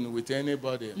in tune with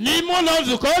anybody. It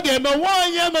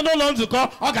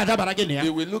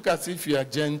will look as if you are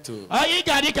gentle.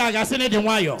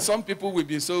 Some people will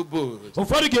be so bold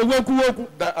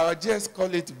that I'll just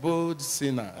call it bold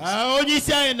sinners. And you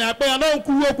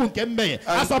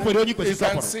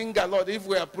can sing a lot. If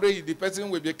we are praying, the person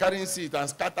will be carrying seed and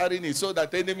scattering it so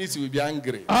that enemies will be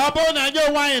angry.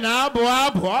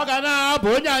 It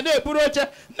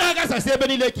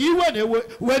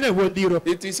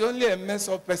is only a mess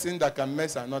up person that can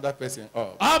mess another person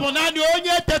up. You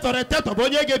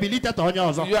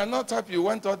are not happy, you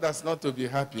want others not to be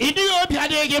happy. That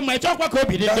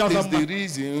is the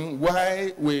reason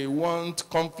why we want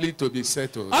conflict to be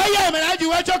settled.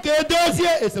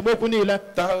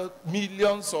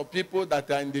 Millions of people that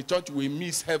are in the church will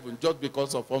miss heaven just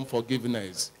because of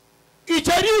unforgiveness.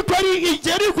 Anything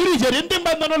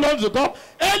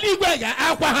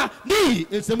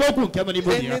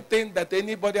that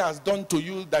anybody has done to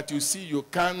you that you see you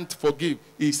can't forgive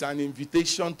is an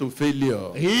invitation to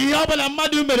failure.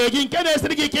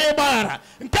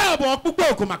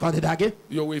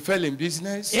 You will fail in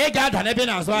business. You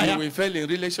will fail in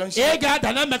relationship.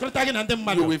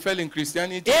 You will fail in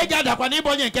Christianity. You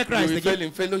will fail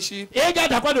in fellowship.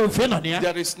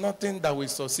 There is nothing that will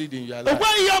succeed in your life.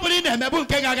 May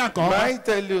I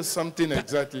tell you something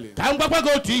exactly? Some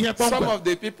of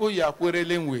the people you are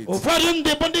quarreling with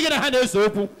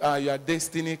are your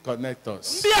destiny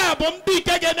connectors.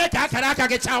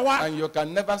 And you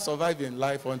can never survive in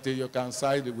life until you can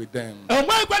side with them.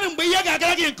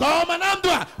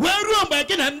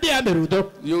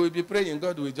 You will be praying,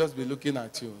 God will just be looking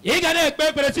at you. If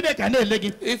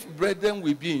brethren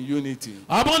will be in unity,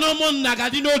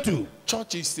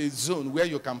 church is a zone where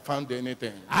you can find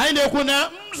anything.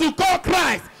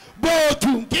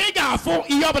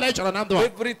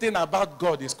 Everything about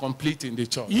God is complete in the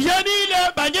church.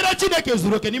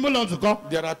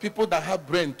 There are people that have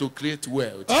brain to create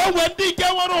wealth. There are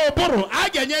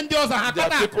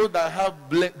people that have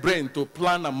brain to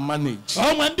plan and manage. There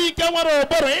are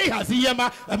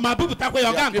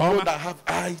people that have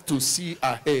eye to see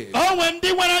ahead.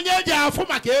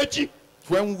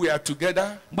 When we are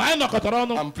together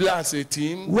and play as a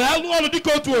team,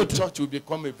 the church will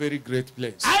become a very great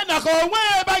place.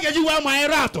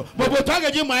 But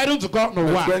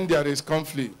when there is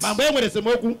conflict,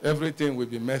 everything will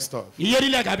be messed up.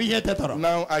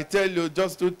 Now I tell you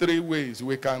just 2-3 ways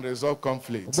we can resolve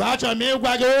conflict.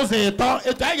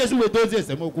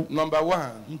 Number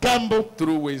 1,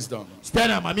 through wisdom.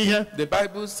 The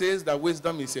Bible says that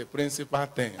wisdom is a principal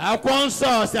thing.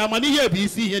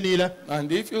 And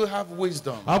if you have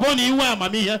wisdom,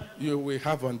 you will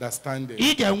have understanding.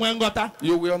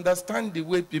 You will understand the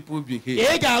way people behave. You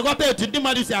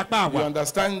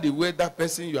understand the way that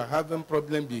person you are having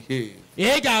problem behave.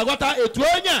 Then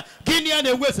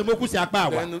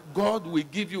God will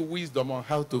give you wisdom on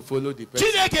how to follow the person.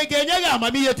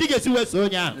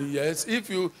 Yes,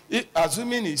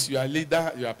 assuming it's your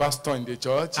leader, your pastor in the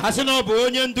church, and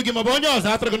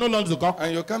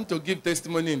you come to give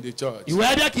testimony in the church, and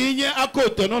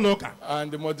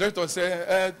the moderator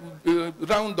says,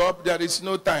 round up, there is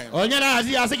no time. You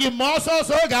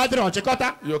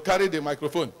carry the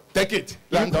microphone. Take it.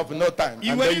 Round up, no time.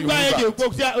 And then you move out.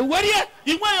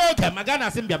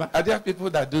 Are there people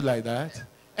that do like that?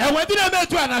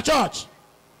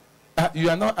 You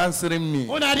are not answering me.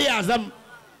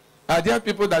 Are there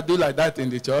people that do like that in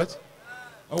the church?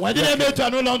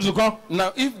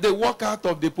 Now, if they walk out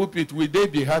of the pulpit, will they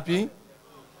be happy?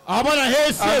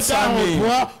 Answer me.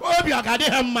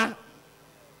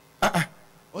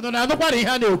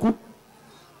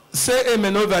 Say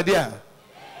amen over there.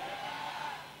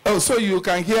 Oh, so you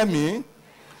can hear me?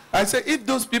 I say, if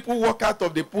those people walk out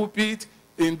of the pulpit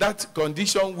in that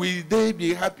condition, will they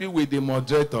be happy with the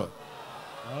moderator?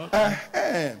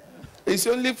 Okay. It's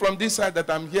only from this side that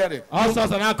I'm hearing.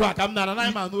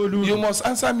 You must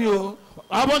answer me.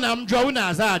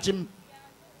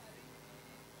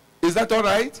 Is that all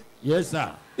right? Yes,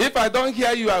 sir. If I don't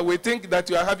hear you, I will think that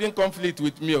you are having conflict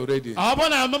with me already. Are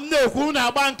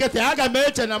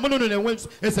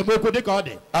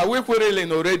we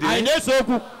quarreling already?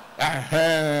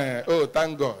 Oh,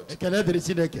 thank God.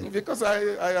 Because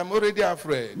I am already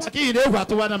afraid.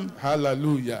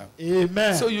 Hallelujah.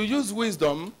 Amen. So you use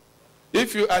wisdom.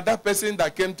 If you are that person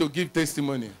that came to give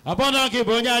testimony and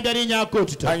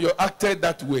you acted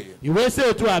that way, you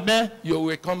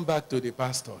will come back to the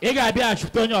pastor and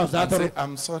say,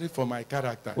 I'm sorry for my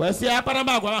character.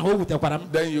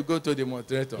 Then you go to the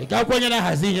moderator and tell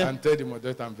the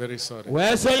moderator, I'm very sorry.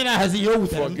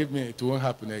 Forgive me, it won't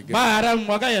happen again.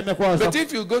 But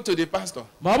if you go to the pastor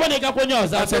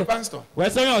and say, Pastor,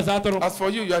 as for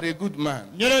you, you are a good man.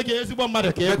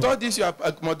 But all these your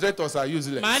moderators are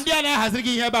useless. But I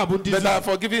have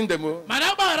forgiven them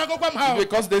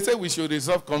because they say we should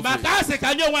resolve conflict. I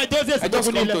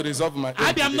just come to resolve my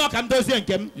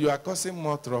conflict. You are causing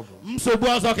more trouble.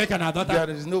 There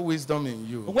is no wisdom in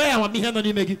you.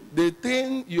 The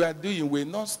thing you are doing will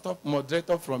not stop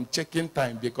moderator from checking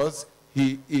time because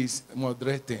he is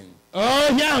moderating. So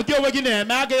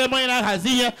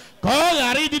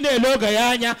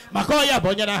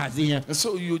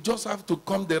you just have to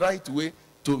come the right way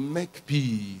to make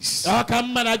peace.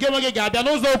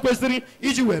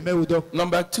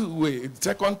 Number 2 way,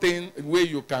 second thing where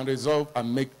you can resolve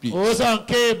and make peace.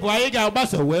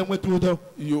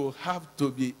 You have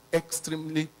to be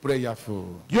extremely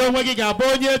prayerful.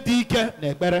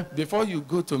 Before you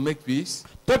go to make peace,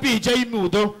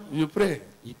 you pray.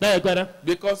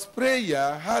 Because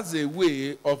prayer has a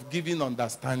way of giving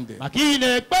understanding.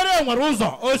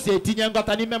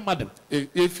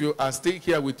 If you are still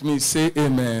here with me, say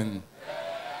amen.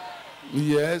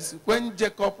 Yes, when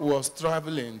Jacob was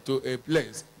traveling to a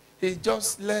place, he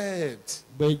just slept.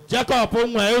 God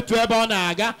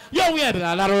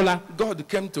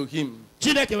came to him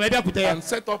and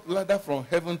set up ladder from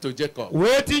heaven to Jacob and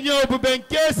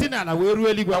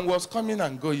was coming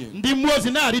and going.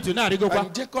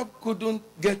 And Jacob couldn't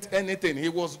get anything. He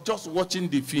was just watching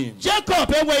the film.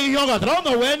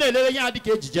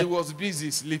 He was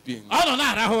busy sleeping.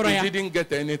 He didn't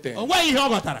get anything.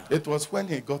 It was when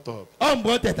he got up.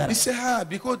 He said,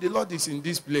 because the Lord is in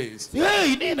this place. And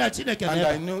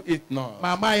I knew it not.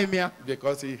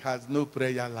 Because he has no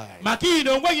prayer life. But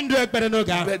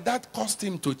that caused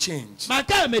him to change.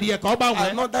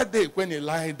 Another day when he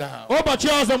lied down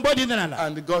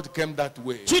and God came that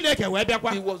way, he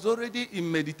was already in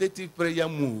meditative prayer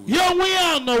mood.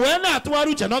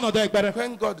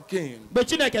 When God came,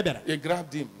 he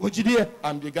grabbed him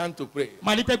and began to pray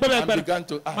and began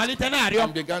to ask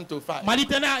and began to fight.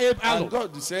 And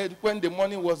God said when the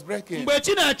morning was breaking, he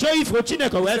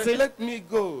said, let me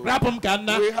go. We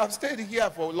have stayed here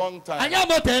for a long time.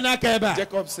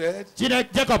 Jacob said,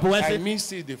 I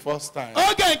missed it the first time.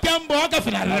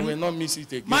 I will not miss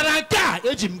it again. I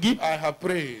have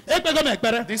prayed.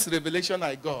 This revelation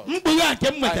I got,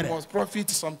 I must profit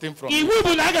something from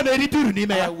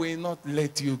it. I will not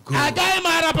let you go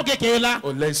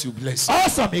unless you bless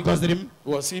him.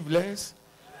 Was he blessed?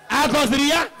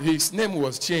 His name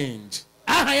was changed.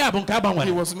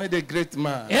 He was made a great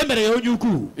man.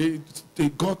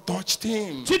 God touched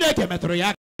him.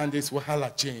 And this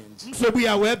wahala changed.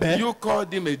 You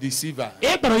called him a deceiver.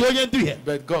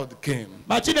 But God came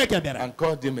and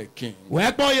called him a king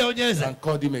and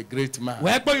called him a great man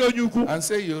and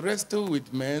said you wrestle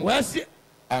with men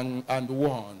and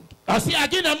won.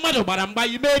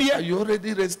 You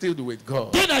already wrestled with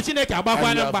God and you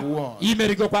have won.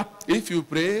 If you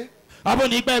pray,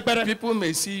 people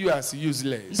may see you as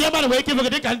useless,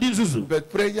 but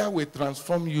prayer will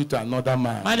transform you to another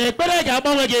man. Prayer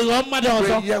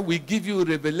will give you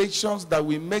revelations that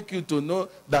will make you to know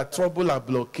that trouble are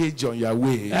blockage on your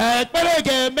way.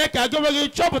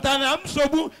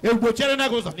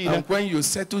 And when you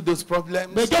settle those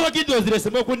problems,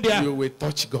 you will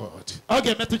touch God.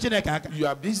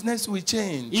 Your business will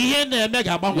change.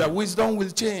 Your wisdom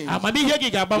will change.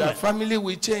 Your family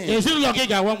will change.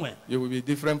 You will be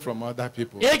different from other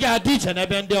people.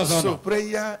 So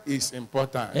prayer is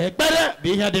important.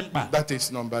 That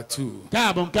is number 2.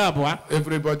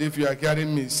 Everybody, if you are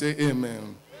hearing me, say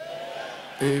amen.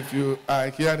 If you are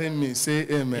hearing me, say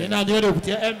amen.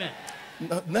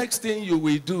 Next thing you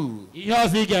will do,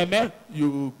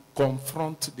 you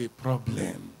confront the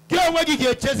problem.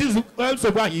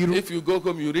 If you go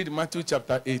home, you read Matthew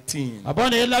chapter 18,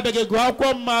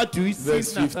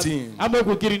 verse 15.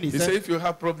 He said, if you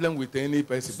have problem with any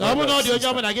person,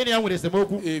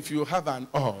 if you have an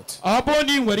ought,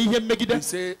 he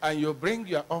said, and you bring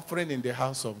your offering in the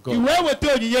house of God,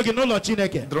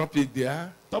 drop it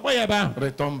there,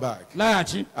 return back,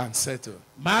 and settle.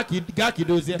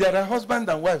 There are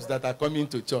husbands and wives that are coming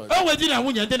to church. In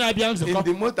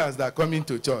the motors that are coming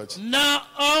to church,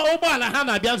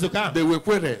 they will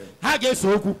quarrel.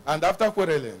 And after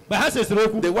quarreling,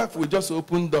 the wife will just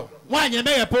open door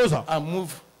and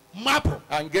move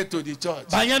and get to the church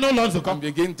and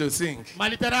begin to sing.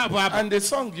 And the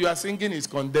song you are singing is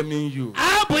condemning you.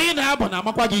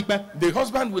 The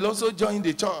husband will also join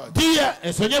the church.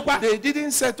 They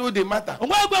didn't settle the matter. And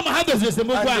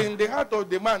in the heart of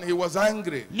the man, he was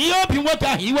angry.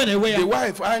 The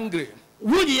wife angry.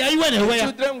 The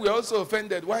children were also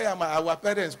offended. Why am our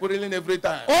parents quarreling every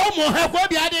time? And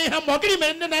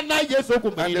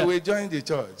they will join the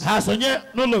church.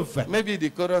 Maybe the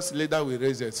chorus leader will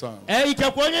raise a song that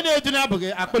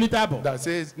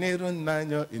says,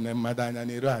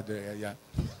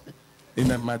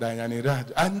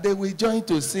 and they will join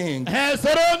to sing.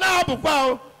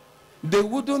 They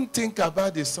wouldn't think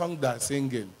about the song they're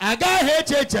singing. Do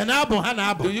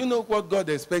you know what God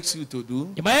expects you to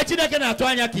do?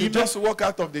 You just walk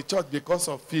out of the church because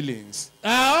of feelings.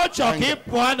 No,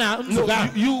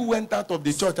 you went out of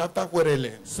the church after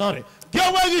quarreling. Sorry. You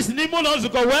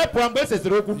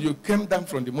came down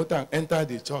from the motor and entered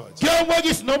the church.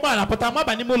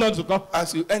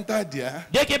 As you enter there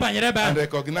and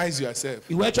recognize yourself,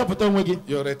 you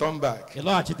return back.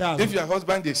 If your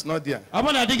husband is not there,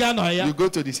 you go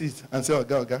to the seat and say,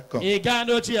 Oga, come. He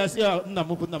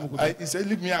said,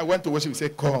 leave me, I want to worship. He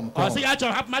said, come. And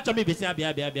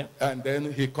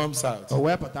then he comes out. I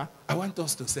want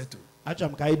us to settle. What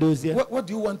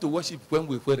do you want to worship when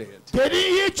we quarrel?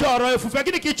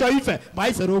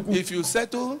 If you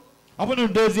settle,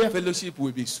 fellowship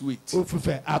will be sweet.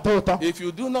 If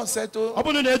you do not settle,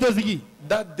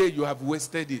 that day you have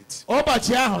wasted it.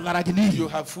 You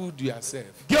have fooled yourself.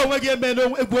 Therefore,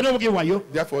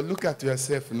 look at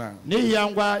yourself now. Who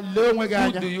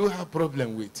do you have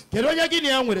problem with?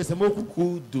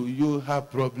 Who do you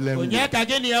have problem with?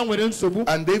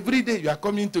 And every day you are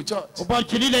coming to church.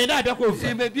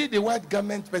 It may be the white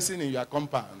garment person in your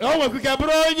compound. It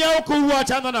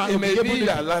may be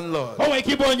your landlord.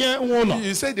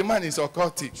 You say the man is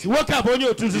occultic.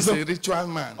 He's a ritual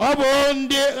man.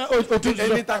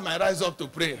 Anytime I rise up to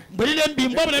pray,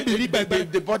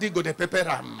 the body go to pepper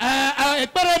ram. I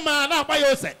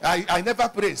never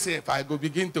pray safe. I go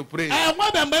begin to pray.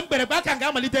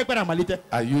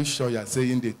 Are you sure you are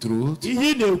saying the truth?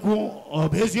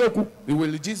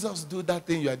 Will Jesus do that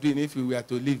thing you are doing if you were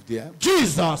to live there?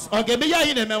 Jesus. I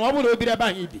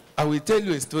will tell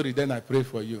you a story, then I pray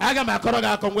for you.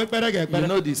 You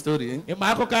know the story?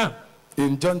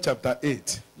 In John chapter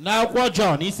 8, a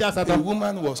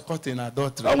woman was caught in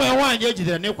adultery.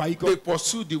 They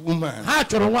pursued the woman.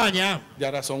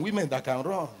 There are some women that can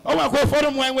run.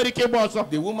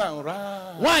 The woman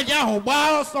ran.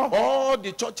 All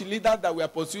the church leaders that were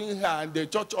pursuing her and the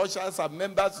church ushers and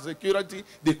members of security,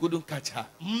 they couldn't catch her.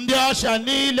 Until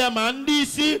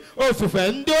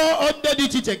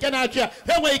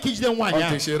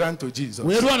she ran to Jesus.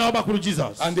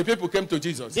 And the people came to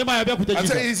Jesus and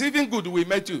said, it's even good we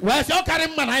met you.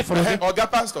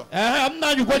 Oga pastor,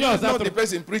 not the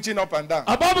person preaching up and down.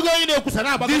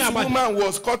 This woman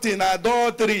was caught in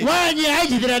adultery,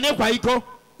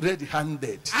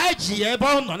 red-handed.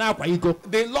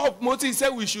 The law of Moses said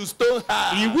we should stone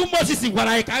her. You,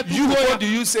 what do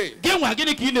you say?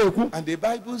 And the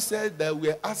Bible said that we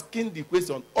are asking the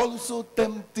question, also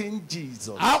tempting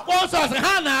Jesus.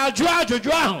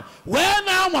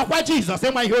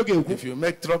 If you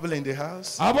make trouble in the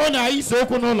house,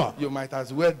 you might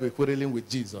as well be quarreling with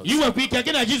Jesus. You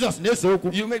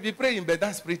may be praying, but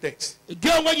that's pretext.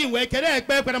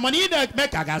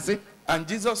 And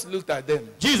Jesus looked at them.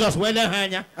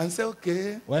 And said,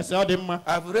 okay,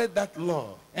 I've read that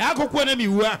law.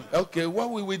 Okay, what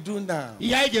will we do now?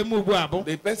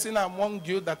 The person among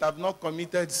you that have not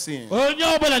committed sin, throw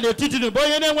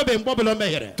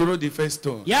the first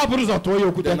stone.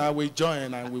 Then I will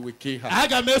join and we will kill her.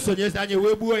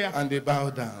 And they bow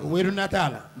down.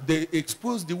 They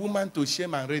expose the woman to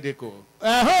shame and ridicule.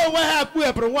 But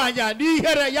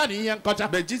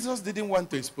Jesus didn't want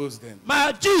to expose them.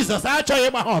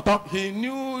 He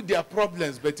knew their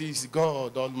problems, but he's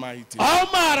God Almighty.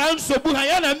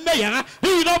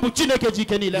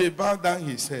 He bowed down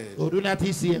his head.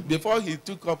 Before he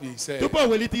took up his head,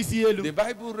 the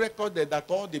Bible recorded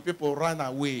that all the people ran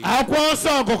away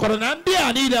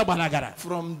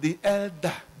from the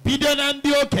elder to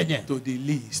the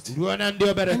least.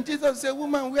 And Jesus said,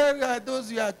 woman, where are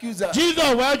those your accusers? The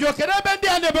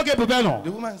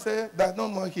woman said, there's no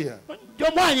more here.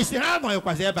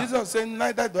 Jesus said,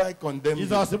 neither do I condemn you.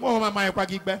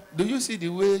 Do you see the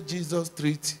way Jesus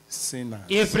treats sinners?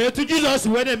 He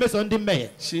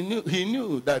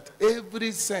knew that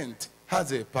every saint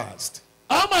has a past.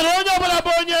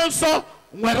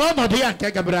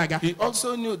 He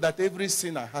also knew that every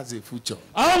sinner has a future.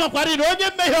 And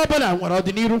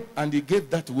he gave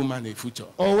that woman a future.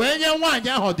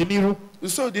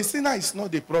 So the sinner is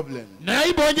not the problem.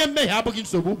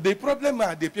 The problem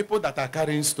are the people that are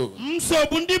carrying stones. I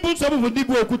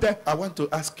want to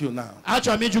ask you now. Are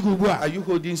you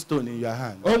holding stone in your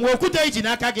hand?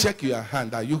 Check your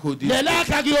hand. Are you holding stone?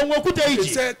 He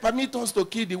said, permit us to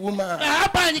kill the woman.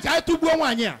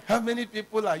 How many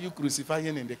people are you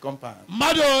crucifying in the compound?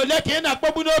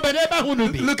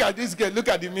 Look at this girl. Look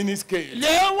at the mini scale. Look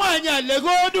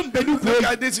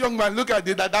at this young man. Look at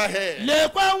the dada hair.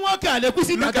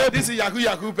 Look at this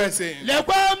Yahoo person. You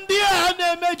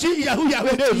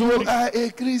are a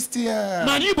Christian.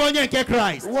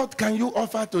 What can you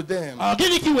offer to them? You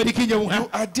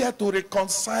are there to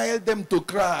reconcile them to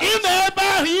Christ. You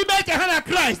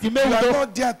are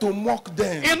not there to mock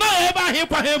them.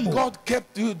 God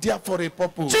kept you there for a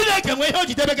purpose.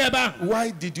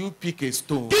 Why did you pick a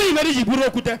stone?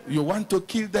 You want to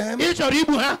kill them?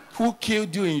 Who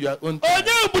killed you in your own time?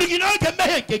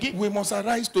 We must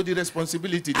arise to the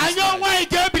responsibility this night.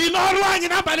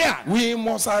 We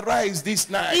must arise this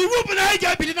night.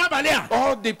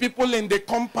 All the people in the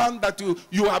compound that you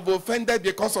have offended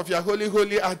because of your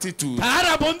holy attitude, we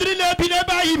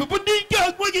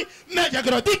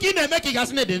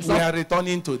are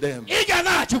returning to them.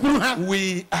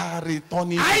 We are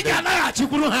returning to them.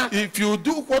 If you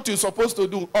do what you're supposed to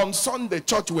do, on Sunday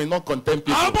church will not condemn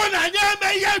people.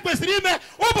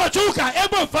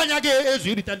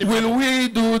 Will we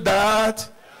do that?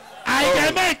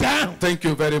 Oh, thank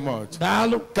you very much.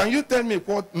 Can you tell me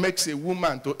what makes a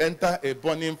woman to enter a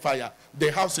burning fire?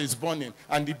 The house is burning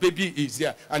and the baby is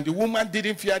there and the woman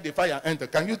didn't fear the fire enter.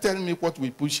 Can you tell me what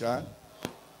will push her?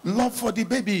 Love for the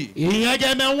baby.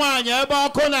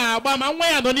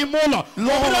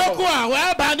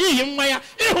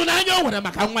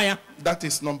 That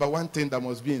is number one thing that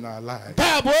must be in our life.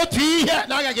 Love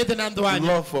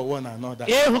for one another.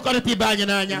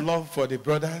 Love for the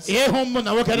brothers.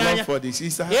 Love for the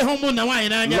sisters.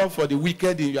 Love for the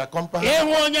wicked in your company.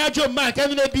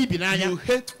 You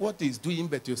hate what he's doing,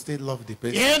 but you still love the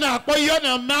person.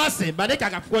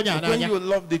 When you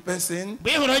love the person,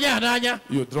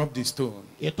 you drop the stone.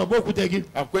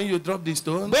 And when you drop the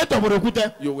stone,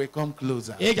 you will come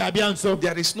closer.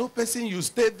 There is no person you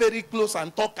stay very close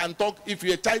and talk. If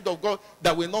you're a child of God,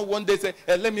 that will not one day say,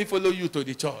 hey, let me follow you to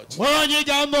the church. And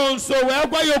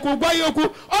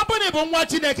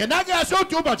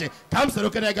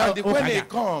when he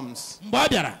comes,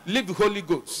 leave the Holy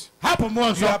Ghost.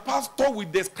 Your pastor will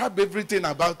describe everything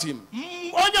about him.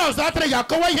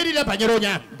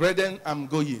 Brethren, I'm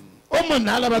going. We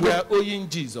are owing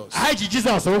Jesus.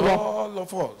 All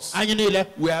of us.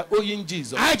 We are owing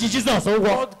Jesus.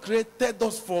 God created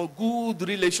us for good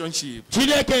relationship.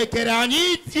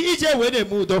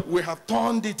 We have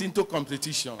turned it into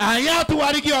competition. We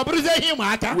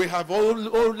have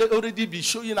already been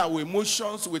showing our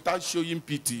emotions without showing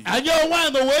pity. There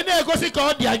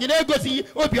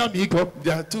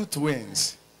are two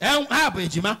twins.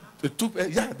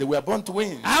 They were born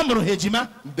twins.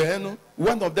 Then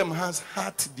one of them has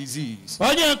heart disease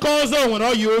and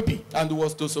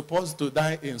was supposed to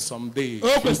die in some days.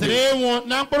 Then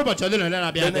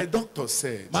a doctor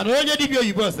said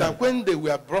that when they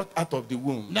were brought out of the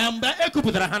womb,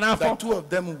 the two of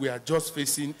them were just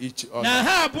facing each other.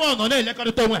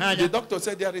 The doctor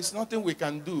said there is nothing we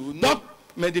can do. No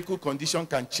medical condition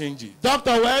can change it.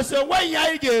 Doctor,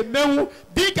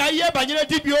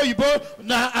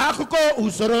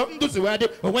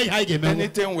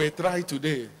 anything we try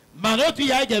today,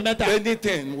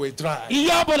 Anything we try,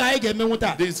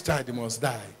 this child must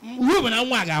die.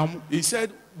 He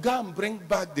said, go and bring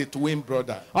back the twin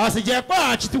brother. They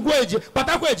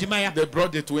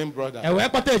brought the twin brother.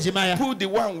 Put the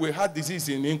one we had disease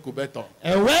in incubator.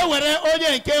 And put the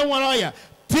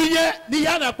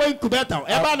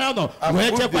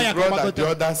brother at the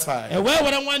other side.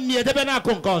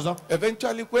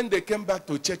 Eventually, when they came back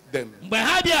to check them,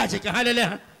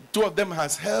 two of them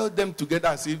has held them together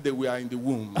as if they were in the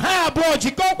womb. They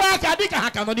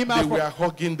were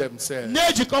hugging themselves.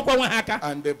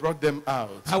 And they brought them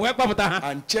out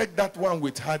and checked that one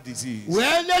with heart disease.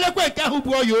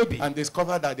 And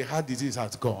discovered that the heart disease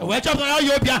has gone.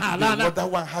 The other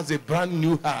one has a brand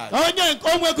new heart.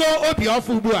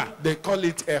 They call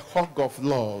it a hug of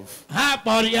love.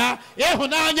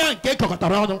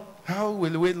 How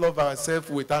will we love ourselves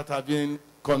without having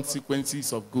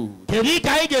consequences of good?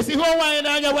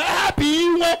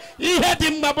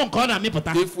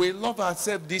 If we love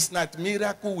ourselves this night,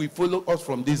 miracle will follow us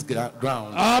from this ground.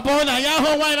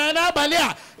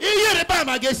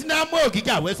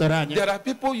 There are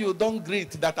people you don't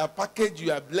greet that are packaged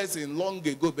your blessing long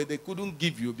ago, but they couldn't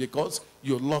give you because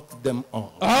you locked them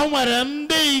up.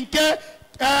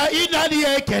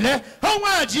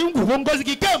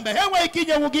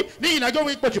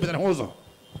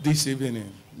 This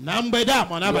evening, we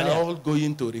are all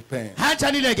going to repent.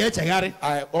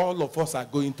 All of us are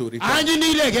going to repent.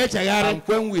 And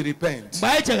when we repent,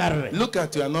 look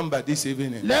at your number this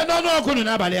evening.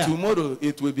 Tomorrow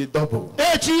it will be double.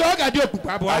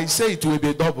 I say it will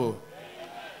be double.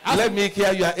 Let me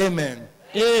hear your amen.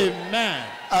 Amen.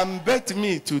 And bet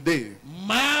me today,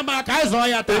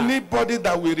 anybody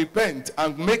that will repent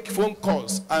and make phone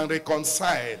calls and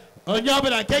reconcile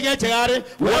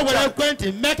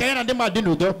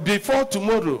before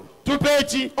tomorrow,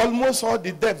 almost all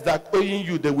the debts that owing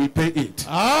you, they will pay it.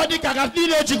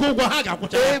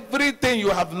 Everything you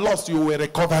have lost, you will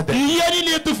recover them.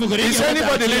 Is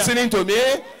anybody listening to me?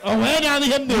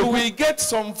 You will get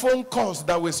some phone calls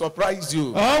that will surprise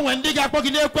you. People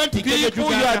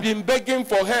you have been begging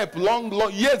for help long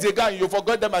years ago, and you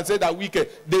forgot them and said that wicked.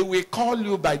 They will call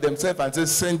you by themselves and say,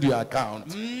 send your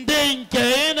account.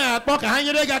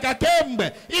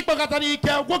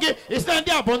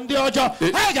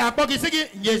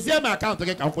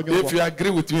 If you agree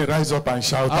with me, rise up and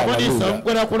shout hallelujah.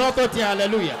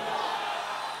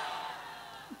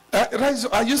 Rise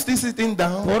up. Are you still sitting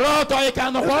down?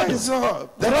 Rise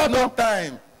up. There is no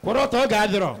time. Go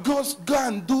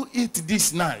and do it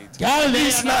this night.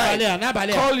 This night.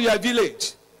 Call your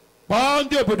village.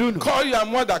 Call your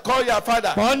mother, call your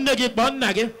father. Whether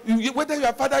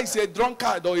your father is a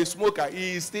drunkard or a smoker,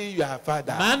 he is still your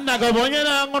father.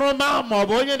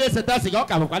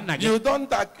 You don't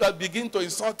begin to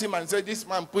insult him and say, this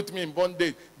man put me in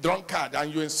bondage, drunkard,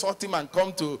 and you insult him and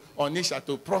come to ONITSHA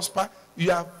to prosper.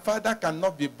 Your father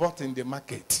cannot be bought in the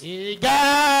market.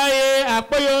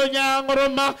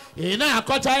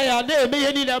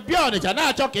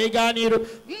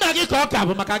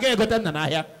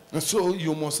 So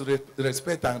you must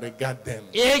respect and regard them.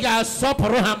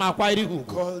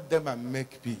 Call them and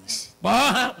make peace.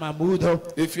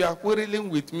 If you are quarreling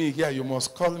with me here, you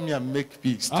must call me and make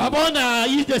peace. Do you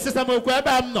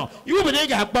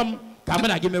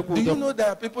know there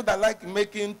are people that like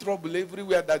making trouble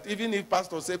everywhere, that even if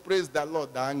pastors say praise the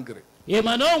Lord, they're angry? The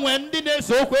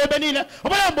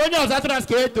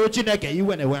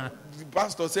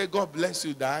pastor say God bless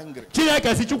you, they're angry. They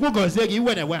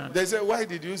say, why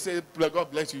did you say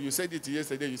God bless you? You said it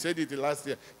yesterday, you said it last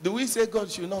year. Do we say God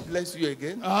should not bless you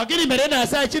again? I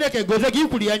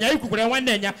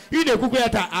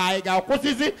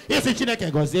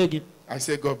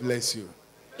say God bless you.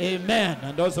 Amen.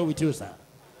 And also with you, sir.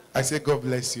 I say God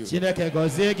bless you.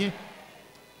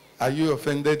 Are you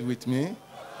offended with me?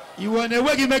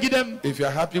 If you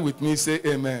are happy with me, say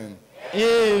amen.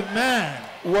 Amen.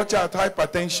 Watch out,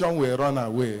 hypertension will run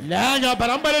away.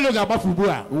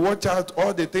 Watch out,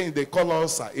 all the things they call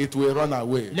ulcer, it will run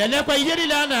away. Say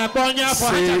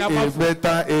a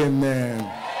better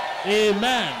amen.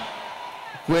 Amen.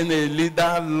 When a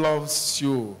leader loves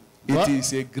you, it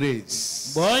is a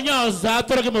grace. Don't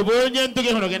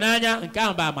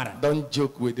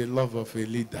joke with the love of a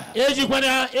leader.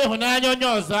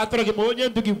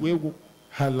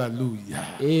 Hallelujah.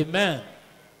 Amen.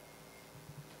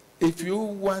 If you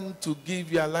want to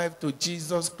give your life to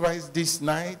Jesus Christ this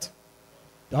night,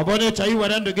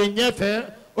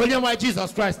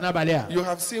 Jesus Christ You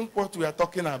have seen what we are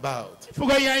talking about.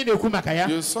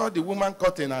 You saw the woman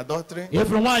caught in adultery.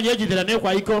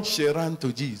 She ran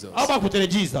to Jesus.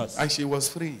 And she was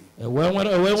free. She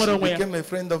became a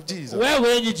friend of Jesus.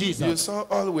 You saw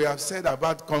all we have said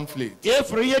about conflict. And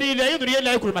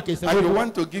you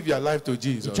want to give your life to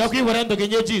Jesus.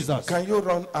 Can you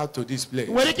run out to this place?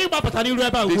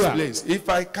 This place. If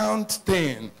I count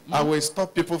 10, I will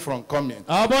stop people from coming.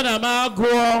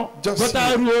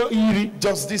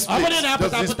 Just this place.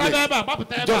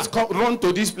 Just come, run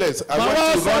to this place. I want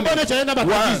to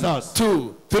run 1,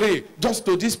 2, 3. Just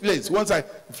to this place. Once I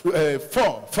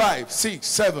 4, 5, 6,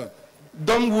 7.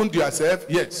 Don't wound yourself.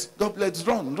 Yes. God bless.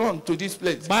 Run to this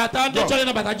place. Yes.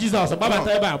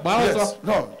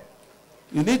 Run.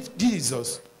 You need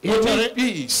Jesus. You need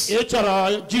peace. Yes.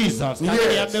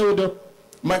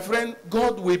 My friend,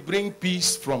 God will bring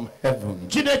peace from heaven.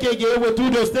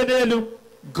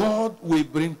 God will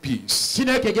bring peace. He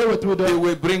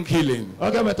will bring healing.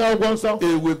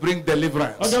 He will bring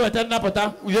deliverance.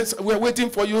 Yes, we are waiting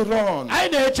for you. Run.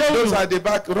 Those at the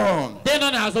back, run.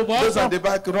 Those at the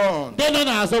back, run.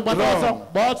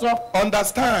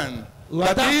 Understand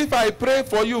that if I pray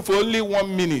for you for only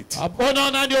 1 minute,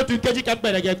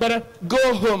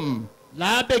 go home.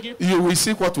 You will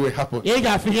see what will happen. You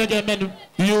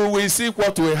will see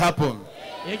what will happen.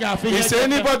 Is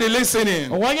anybody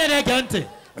listening?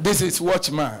 This is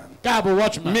Watchman.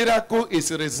 Miracle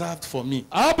is reserved for me.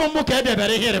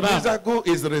 Miracle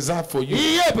is reserved for you.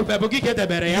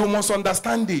 You must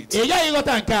understand it.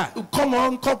 Come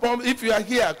on. If you are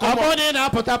here, come on.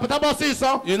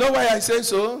 You know why I say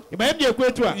so?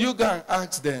 You can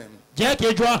ask them.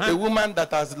 A woman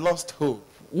that has lost hope.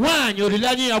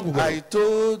 I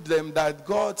told them that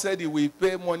God said He will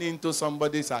pay money into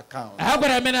somebody's account.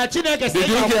 Did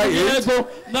you hear it?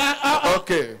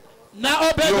 Okay.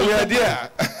 You were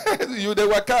there. You the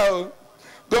workout.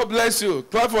 God bless you.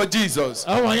 Clap for Jesus.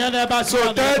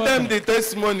 So tell them the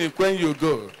testimony when you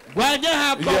go.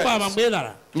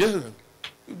 Yes.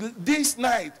 This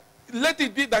night, let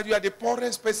it be that you are the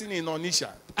poorest person in Onitsha.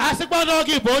 I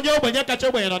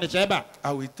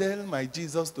will tell my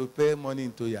Jesus to pay money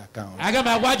into your account. Not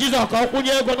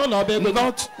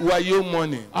wayo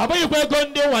money.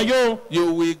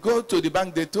 You will go to the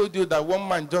bank. They told you that one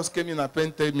man just came in and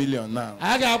paid 10 million now.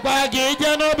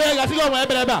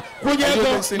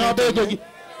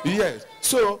 Yes.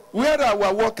 So where are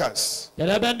our workers?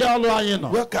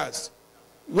 Workers.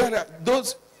 Where are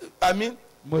those? I mean.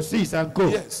 Moses and Co.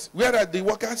 Yes. Where are the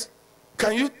workers?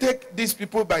 Can you take these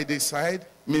people by the side,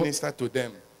 minister to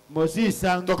them? Moses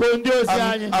and Co.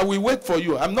 I will wait for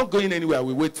you. I'm not going anywhere. I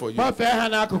will wait for you.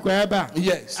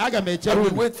 Yes. I will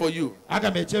wait for you.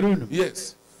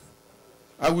 Yes.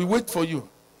 I will wait for you.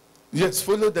 Yes.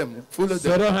 Follow them. Follow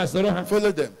them.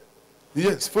 Follow them.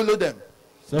 Yes. Follow them.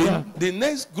 The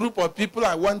next group of people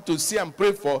I want to see and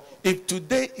pray for, if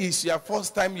today is your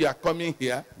first time you are coming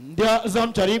here, come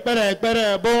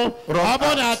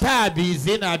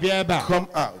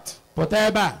out.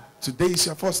 Today is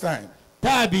your first time.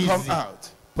 Come out.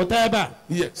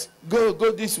 Yes.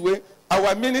 Go this way.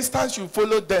 Our ministers should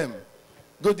follow them.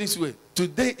 Go this way.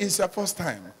 Today is your first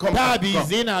time. Come out.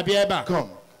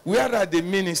 Come. Where are the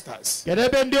ministers?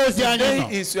 Today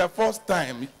is your first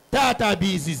time.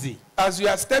 As you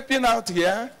are stepping out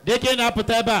here,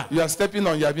 you are stepping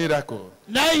on your miracle.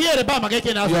 You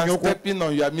are stepping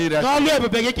on your miracle. You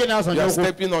are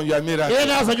stepping on your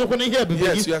miracle.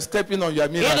 Yes, you are stepping on your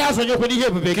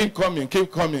miracle. Keep coming, keep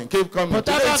coming, keep coming.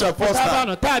 Today is your first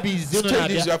time.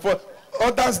 Today is your first.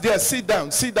 Others there, sit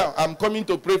down, sit down. I'm coming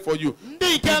to pray for you.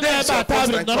 Today is your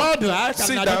first time.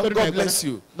 Sit down, God bless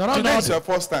you. Today is your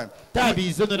first time.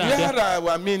 Where are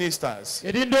our ministers?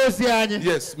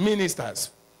 Yes, ministers.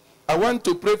 I want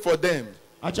to pray for them.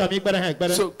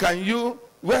 So can you,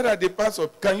 where are the pastors?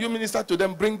 Can you minister to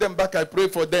them? Bring them back. I pray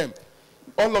for them.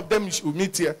 All of them should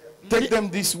meet here. Take them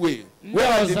this way.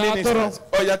 Where are the ministers?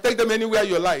 Or you take them anywhere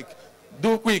you like.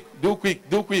 Do quick, do quick,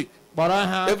 do quick.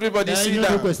 Everybody sit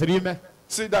down.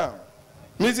 Sit down.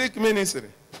 Music ministry.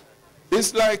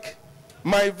 It's like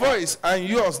my voice and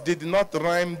yours did not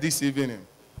rhyme this evening.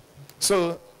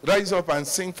 So rise up and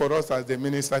sing for us as they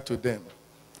minister to them.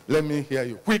 Let me hear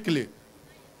you. Quickly.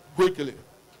 Quickly.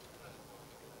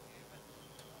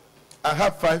 I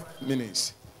have 5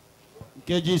 minutes.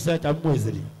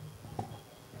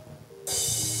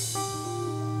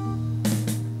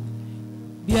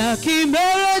 Biaki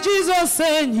mere Jesus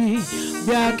enyi,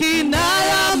 biaki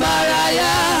nara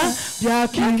maraya,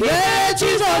 biaki mere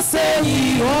Jesus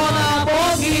enyi, ona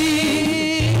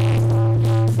bogi.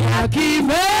 Biaki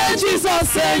mere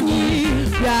Jesus enyi,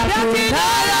 biaki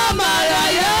nara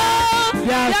maraya,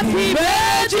 Biakime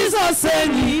Jesus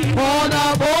enyi ona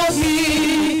bogi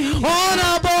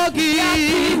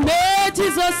Biakime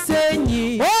Jesus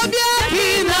enyi O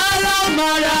biakina la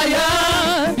maraya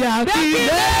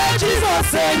Biakime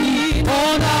Jesus enyi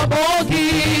ona bogi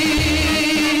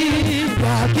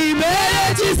Biakime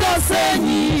Jesus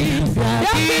enyi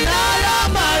Biakina la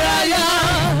maraya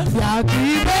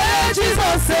Biakime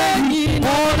Jesus enyi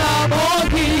ona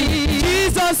bogi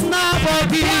Jesus na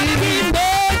bogi Biakime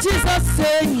Jesus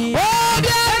enyi O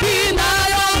biakina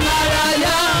la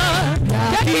maraya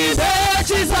Biakime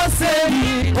Jesus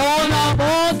enyi ona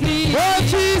bogi Oh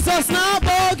Jesus na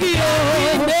bogi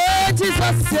Biakime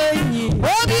Jesus enyi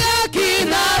O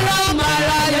biakina la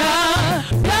maraya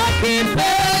Biakime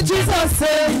Jesus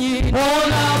enyi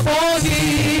ona bogi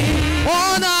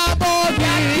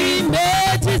Biakime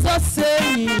Jesus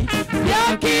enyi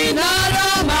Biakina la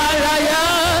maraya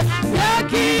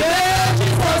Biakime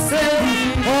Jesus enyi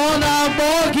ona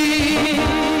bogi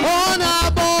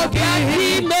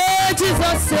Biakime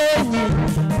Jesus enyi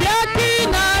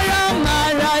Biakina la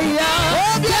maraya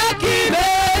Biakime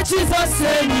Jesus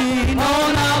enyi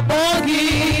ona bogi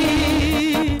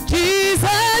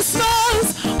Jesus knows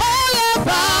all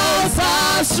about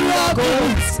our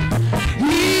struggles.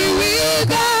 He will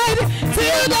guide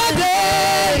till the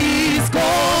day is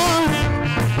gone.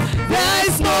 There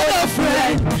is no other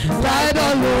friend like the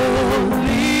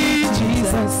lonely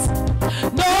Jesus.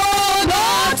 No,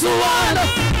 not one.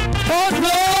 Oh,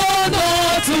 no,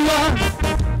 not one.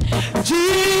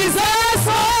 Jesus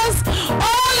knows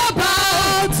all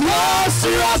about your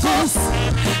struggles,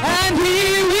 and He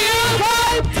will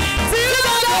guide till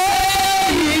the day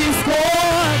is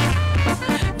gone.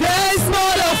 There is no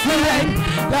other friend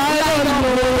like the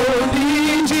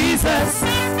lonely Jesus.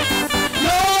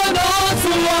 No, not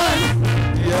one.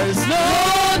 Yes. No,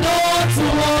 not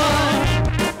one.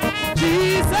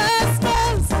 Jesus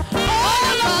knows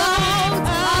all about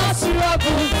our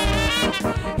struggles.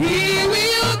 He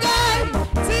will guide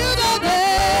till the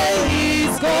day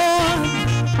is gone.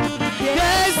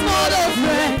 There's not a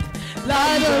friend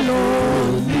like the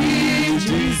lonely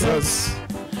Jesus.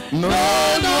 No,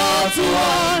 not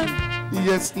one.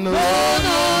 Yes, no,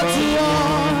 not one.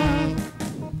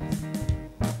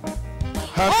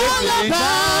 All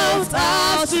about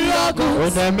our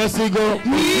struggles.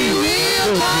 He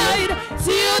will guide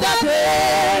till the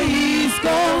day is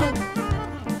gone.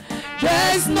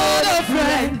 There's not a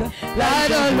friend like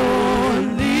the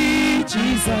lonely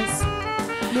Jesus.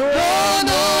 No,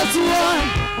 not one.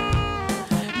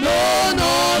 No,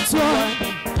 not one.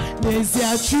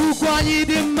 Nesia chukwa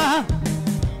yidima.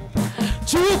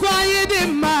 Chukwa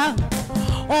yidima.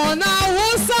 Ona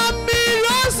wusa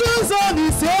mirosu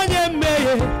ni sonye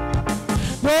meye.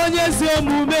 Onye si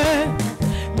omume.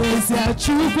 Nesia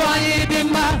chukwa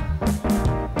yidima.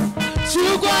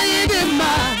 Chukwa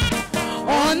yidima.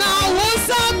 Ona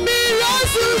wusa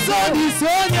mirosu ni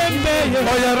sonye meye.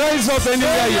 Oh, you rise up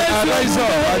anywhere you are. Rise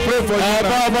up. I pray for you.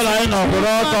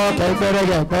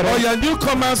 Oh, your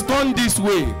newcomers, turn this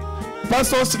way.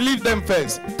 Pastors, leave them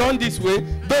first. Turn this way.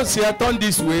 Those here, turn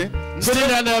this way.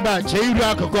 Stretch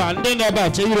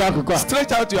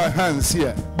out your hands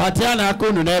here.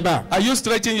 Are you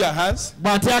stretching your hands?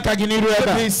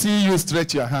 Let me see you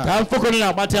stretch your hands.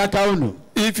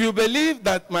 If you believe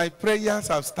that my prayers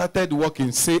have started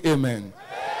working, say amen.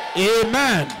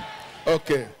 Amen.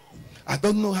 Okay. I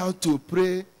don't know how to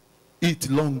pray it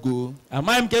long ago,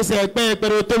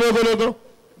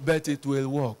 but it will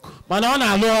work.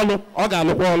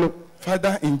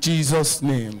 Father, in Jesus'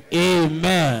 name,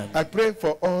 amen. I pray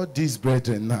for all these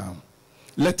brethren now.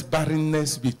 Let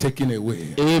barrenness be taken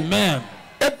away. Amen.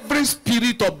 Every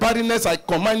spirit of barrenness, I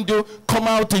command you, come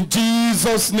out in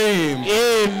Jesus' name.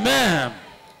 Amen.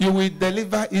 You will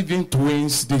deliver even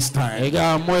twins this time.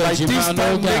 By this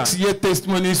time next year,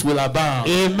 testimonies will abound.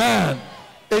 Amen.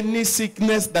 Any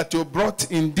sickness that you brought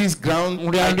in this ground,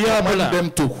 I command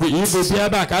them to quit. Let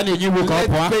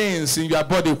pains in your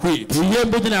body quit.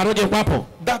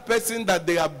 That person that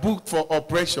they are booked for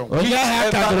operation,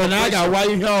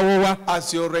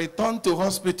 as you return to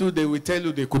hospital, they will tell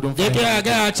you they couldn't find it.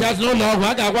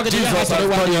 Jesus has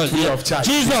done it free of charge.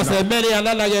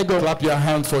 Clap your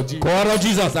hands for Jesus.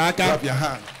 Clap your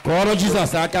hand.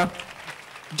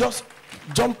 Just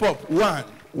jump up. 1.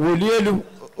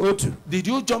 Did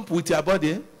you jump with your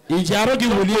body? Jump up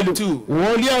 2.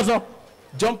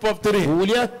 Jump up 3.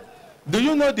 Do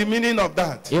you know the meaning of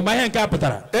that?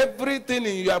 Everything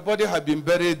in your body has been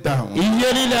buried down.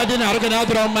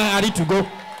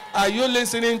 Are you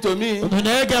listening to me?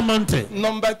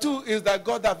 Number 2 is that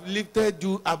God has lifted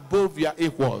you above your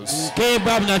equals.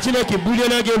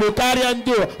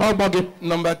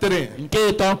 Number 3,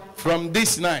 from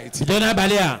this night,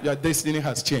 your destiny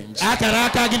has changed.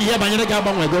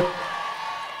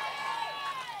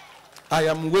 I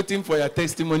am waiting for your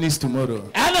testimonies tomorrow.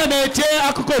 Even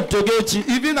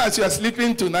as you are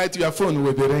sleeping tonight, your phone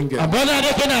will be ringing. People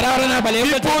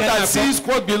that sees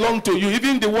what belong to you,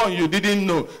 even the one you didn't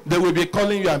know, they will be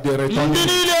calling you and be returning.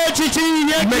 Make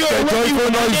a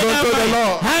joyful noise unto the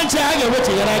Lord.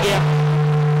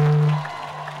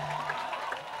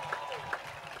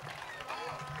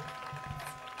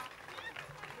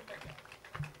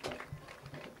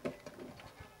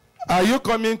 Are you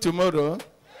coming tomorrow?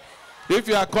 If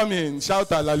you are coming, shout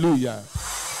hallelujah.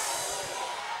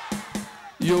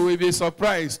 You will be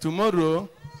surprised. Tomorrow,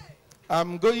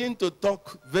 I'm going to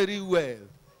talk very well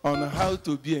on how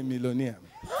to be a millionaire.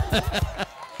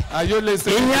 Are you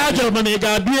listening?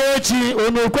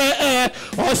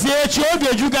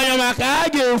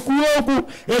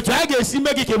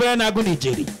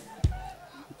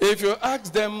 If you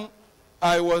ask them,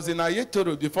 I was in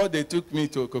Ayetoro before they took me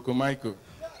to Kokomaiko.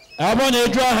 Anybody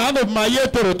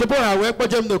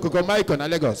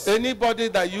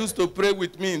that used to pray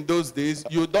with me in those days,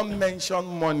 you don't mention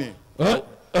money.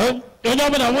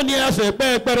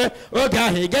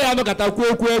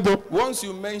 Once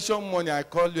you mention money, I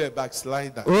call you a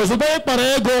backslider.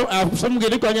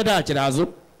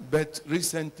 But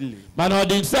recently,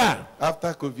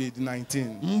 after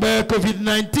COVID-19,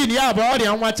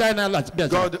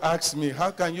 God asked me,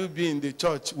 how can you be in the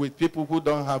church with people who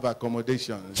don't have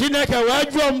accommodations? How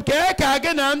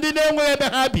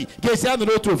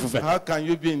can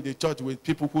you be in the church with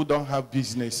people who don't have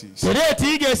businesses? How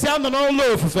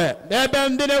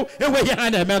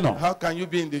can you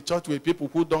be in the church with people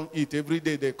who don't eat? Every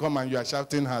day they come and you are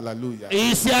shouting hallelujah.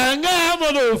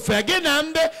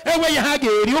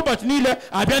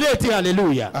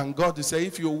 And God said,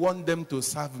 if you want them to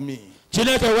serve me, go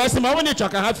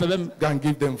and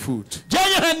give them food. Go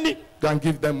and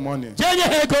give them money. Go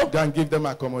and give them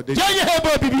accommodation.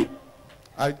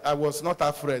 I was not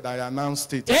afraid. I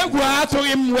announced it.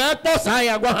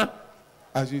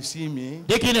 As you see me,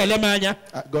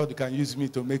 God can use me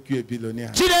to make you a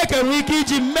billionaire.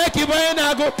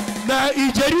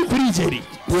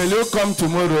 Will you come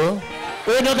tomorrow?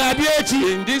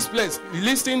 In this place,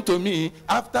 listen to me.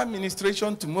 After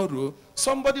ministration tomorrow,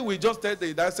 somebody will just tell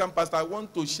the Dacian pastor, I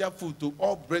want to share food to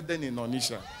all brethren in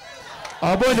Onisha.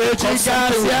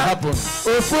 Something will happen.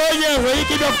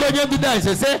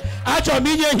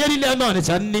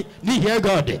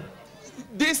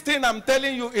 This thing I'm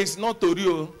telling you is not to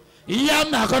you.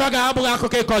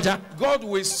 God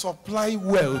will supply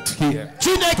wealth here.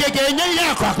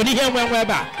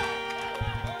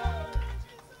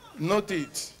 Note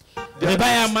it. There is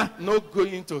no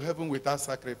going to heaven without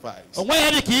sacrifice.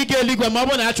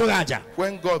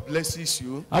 When God blesses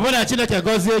you, let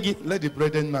the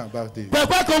brethren know about it.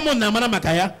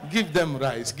 Give them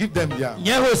rice, give them yam.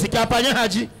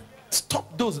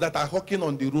 Stop those that are hawking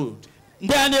on the road.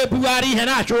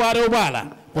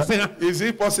 Is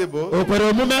it possible?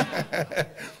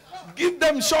 Give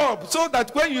them shop so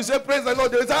that when you say praise the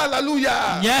Lord, they say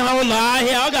hallelujah.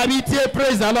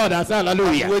 Praise the Lord.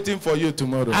 Hallelujah. I'm waiting for you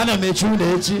tomorrow.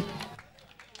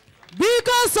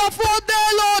 Because of what the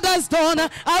Lord has done,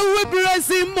 I will praise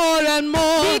him more and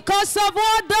more. Because of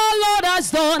what the Lord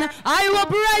has done, I will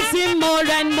praise him more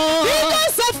and more.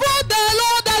 Because of what the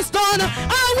Lord has done,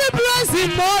 I will praise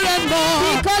him more and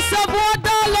more. Because of what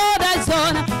the Lord has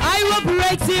done, I will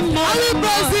praise him more. I will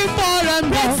praise him more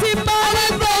and more. Praise him more. I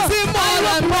will praise him more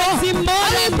and more. Praise him more. I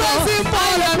will praise him more and more.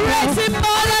 Praise him more. I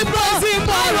will praise him more and more. Praise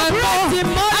him more. I will praise him more and more. Praise him more.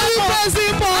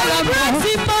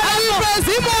 I will praise him more and more. I will praise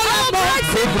him more. I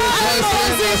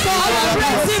will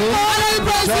praise him more. I will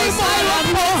praise him more.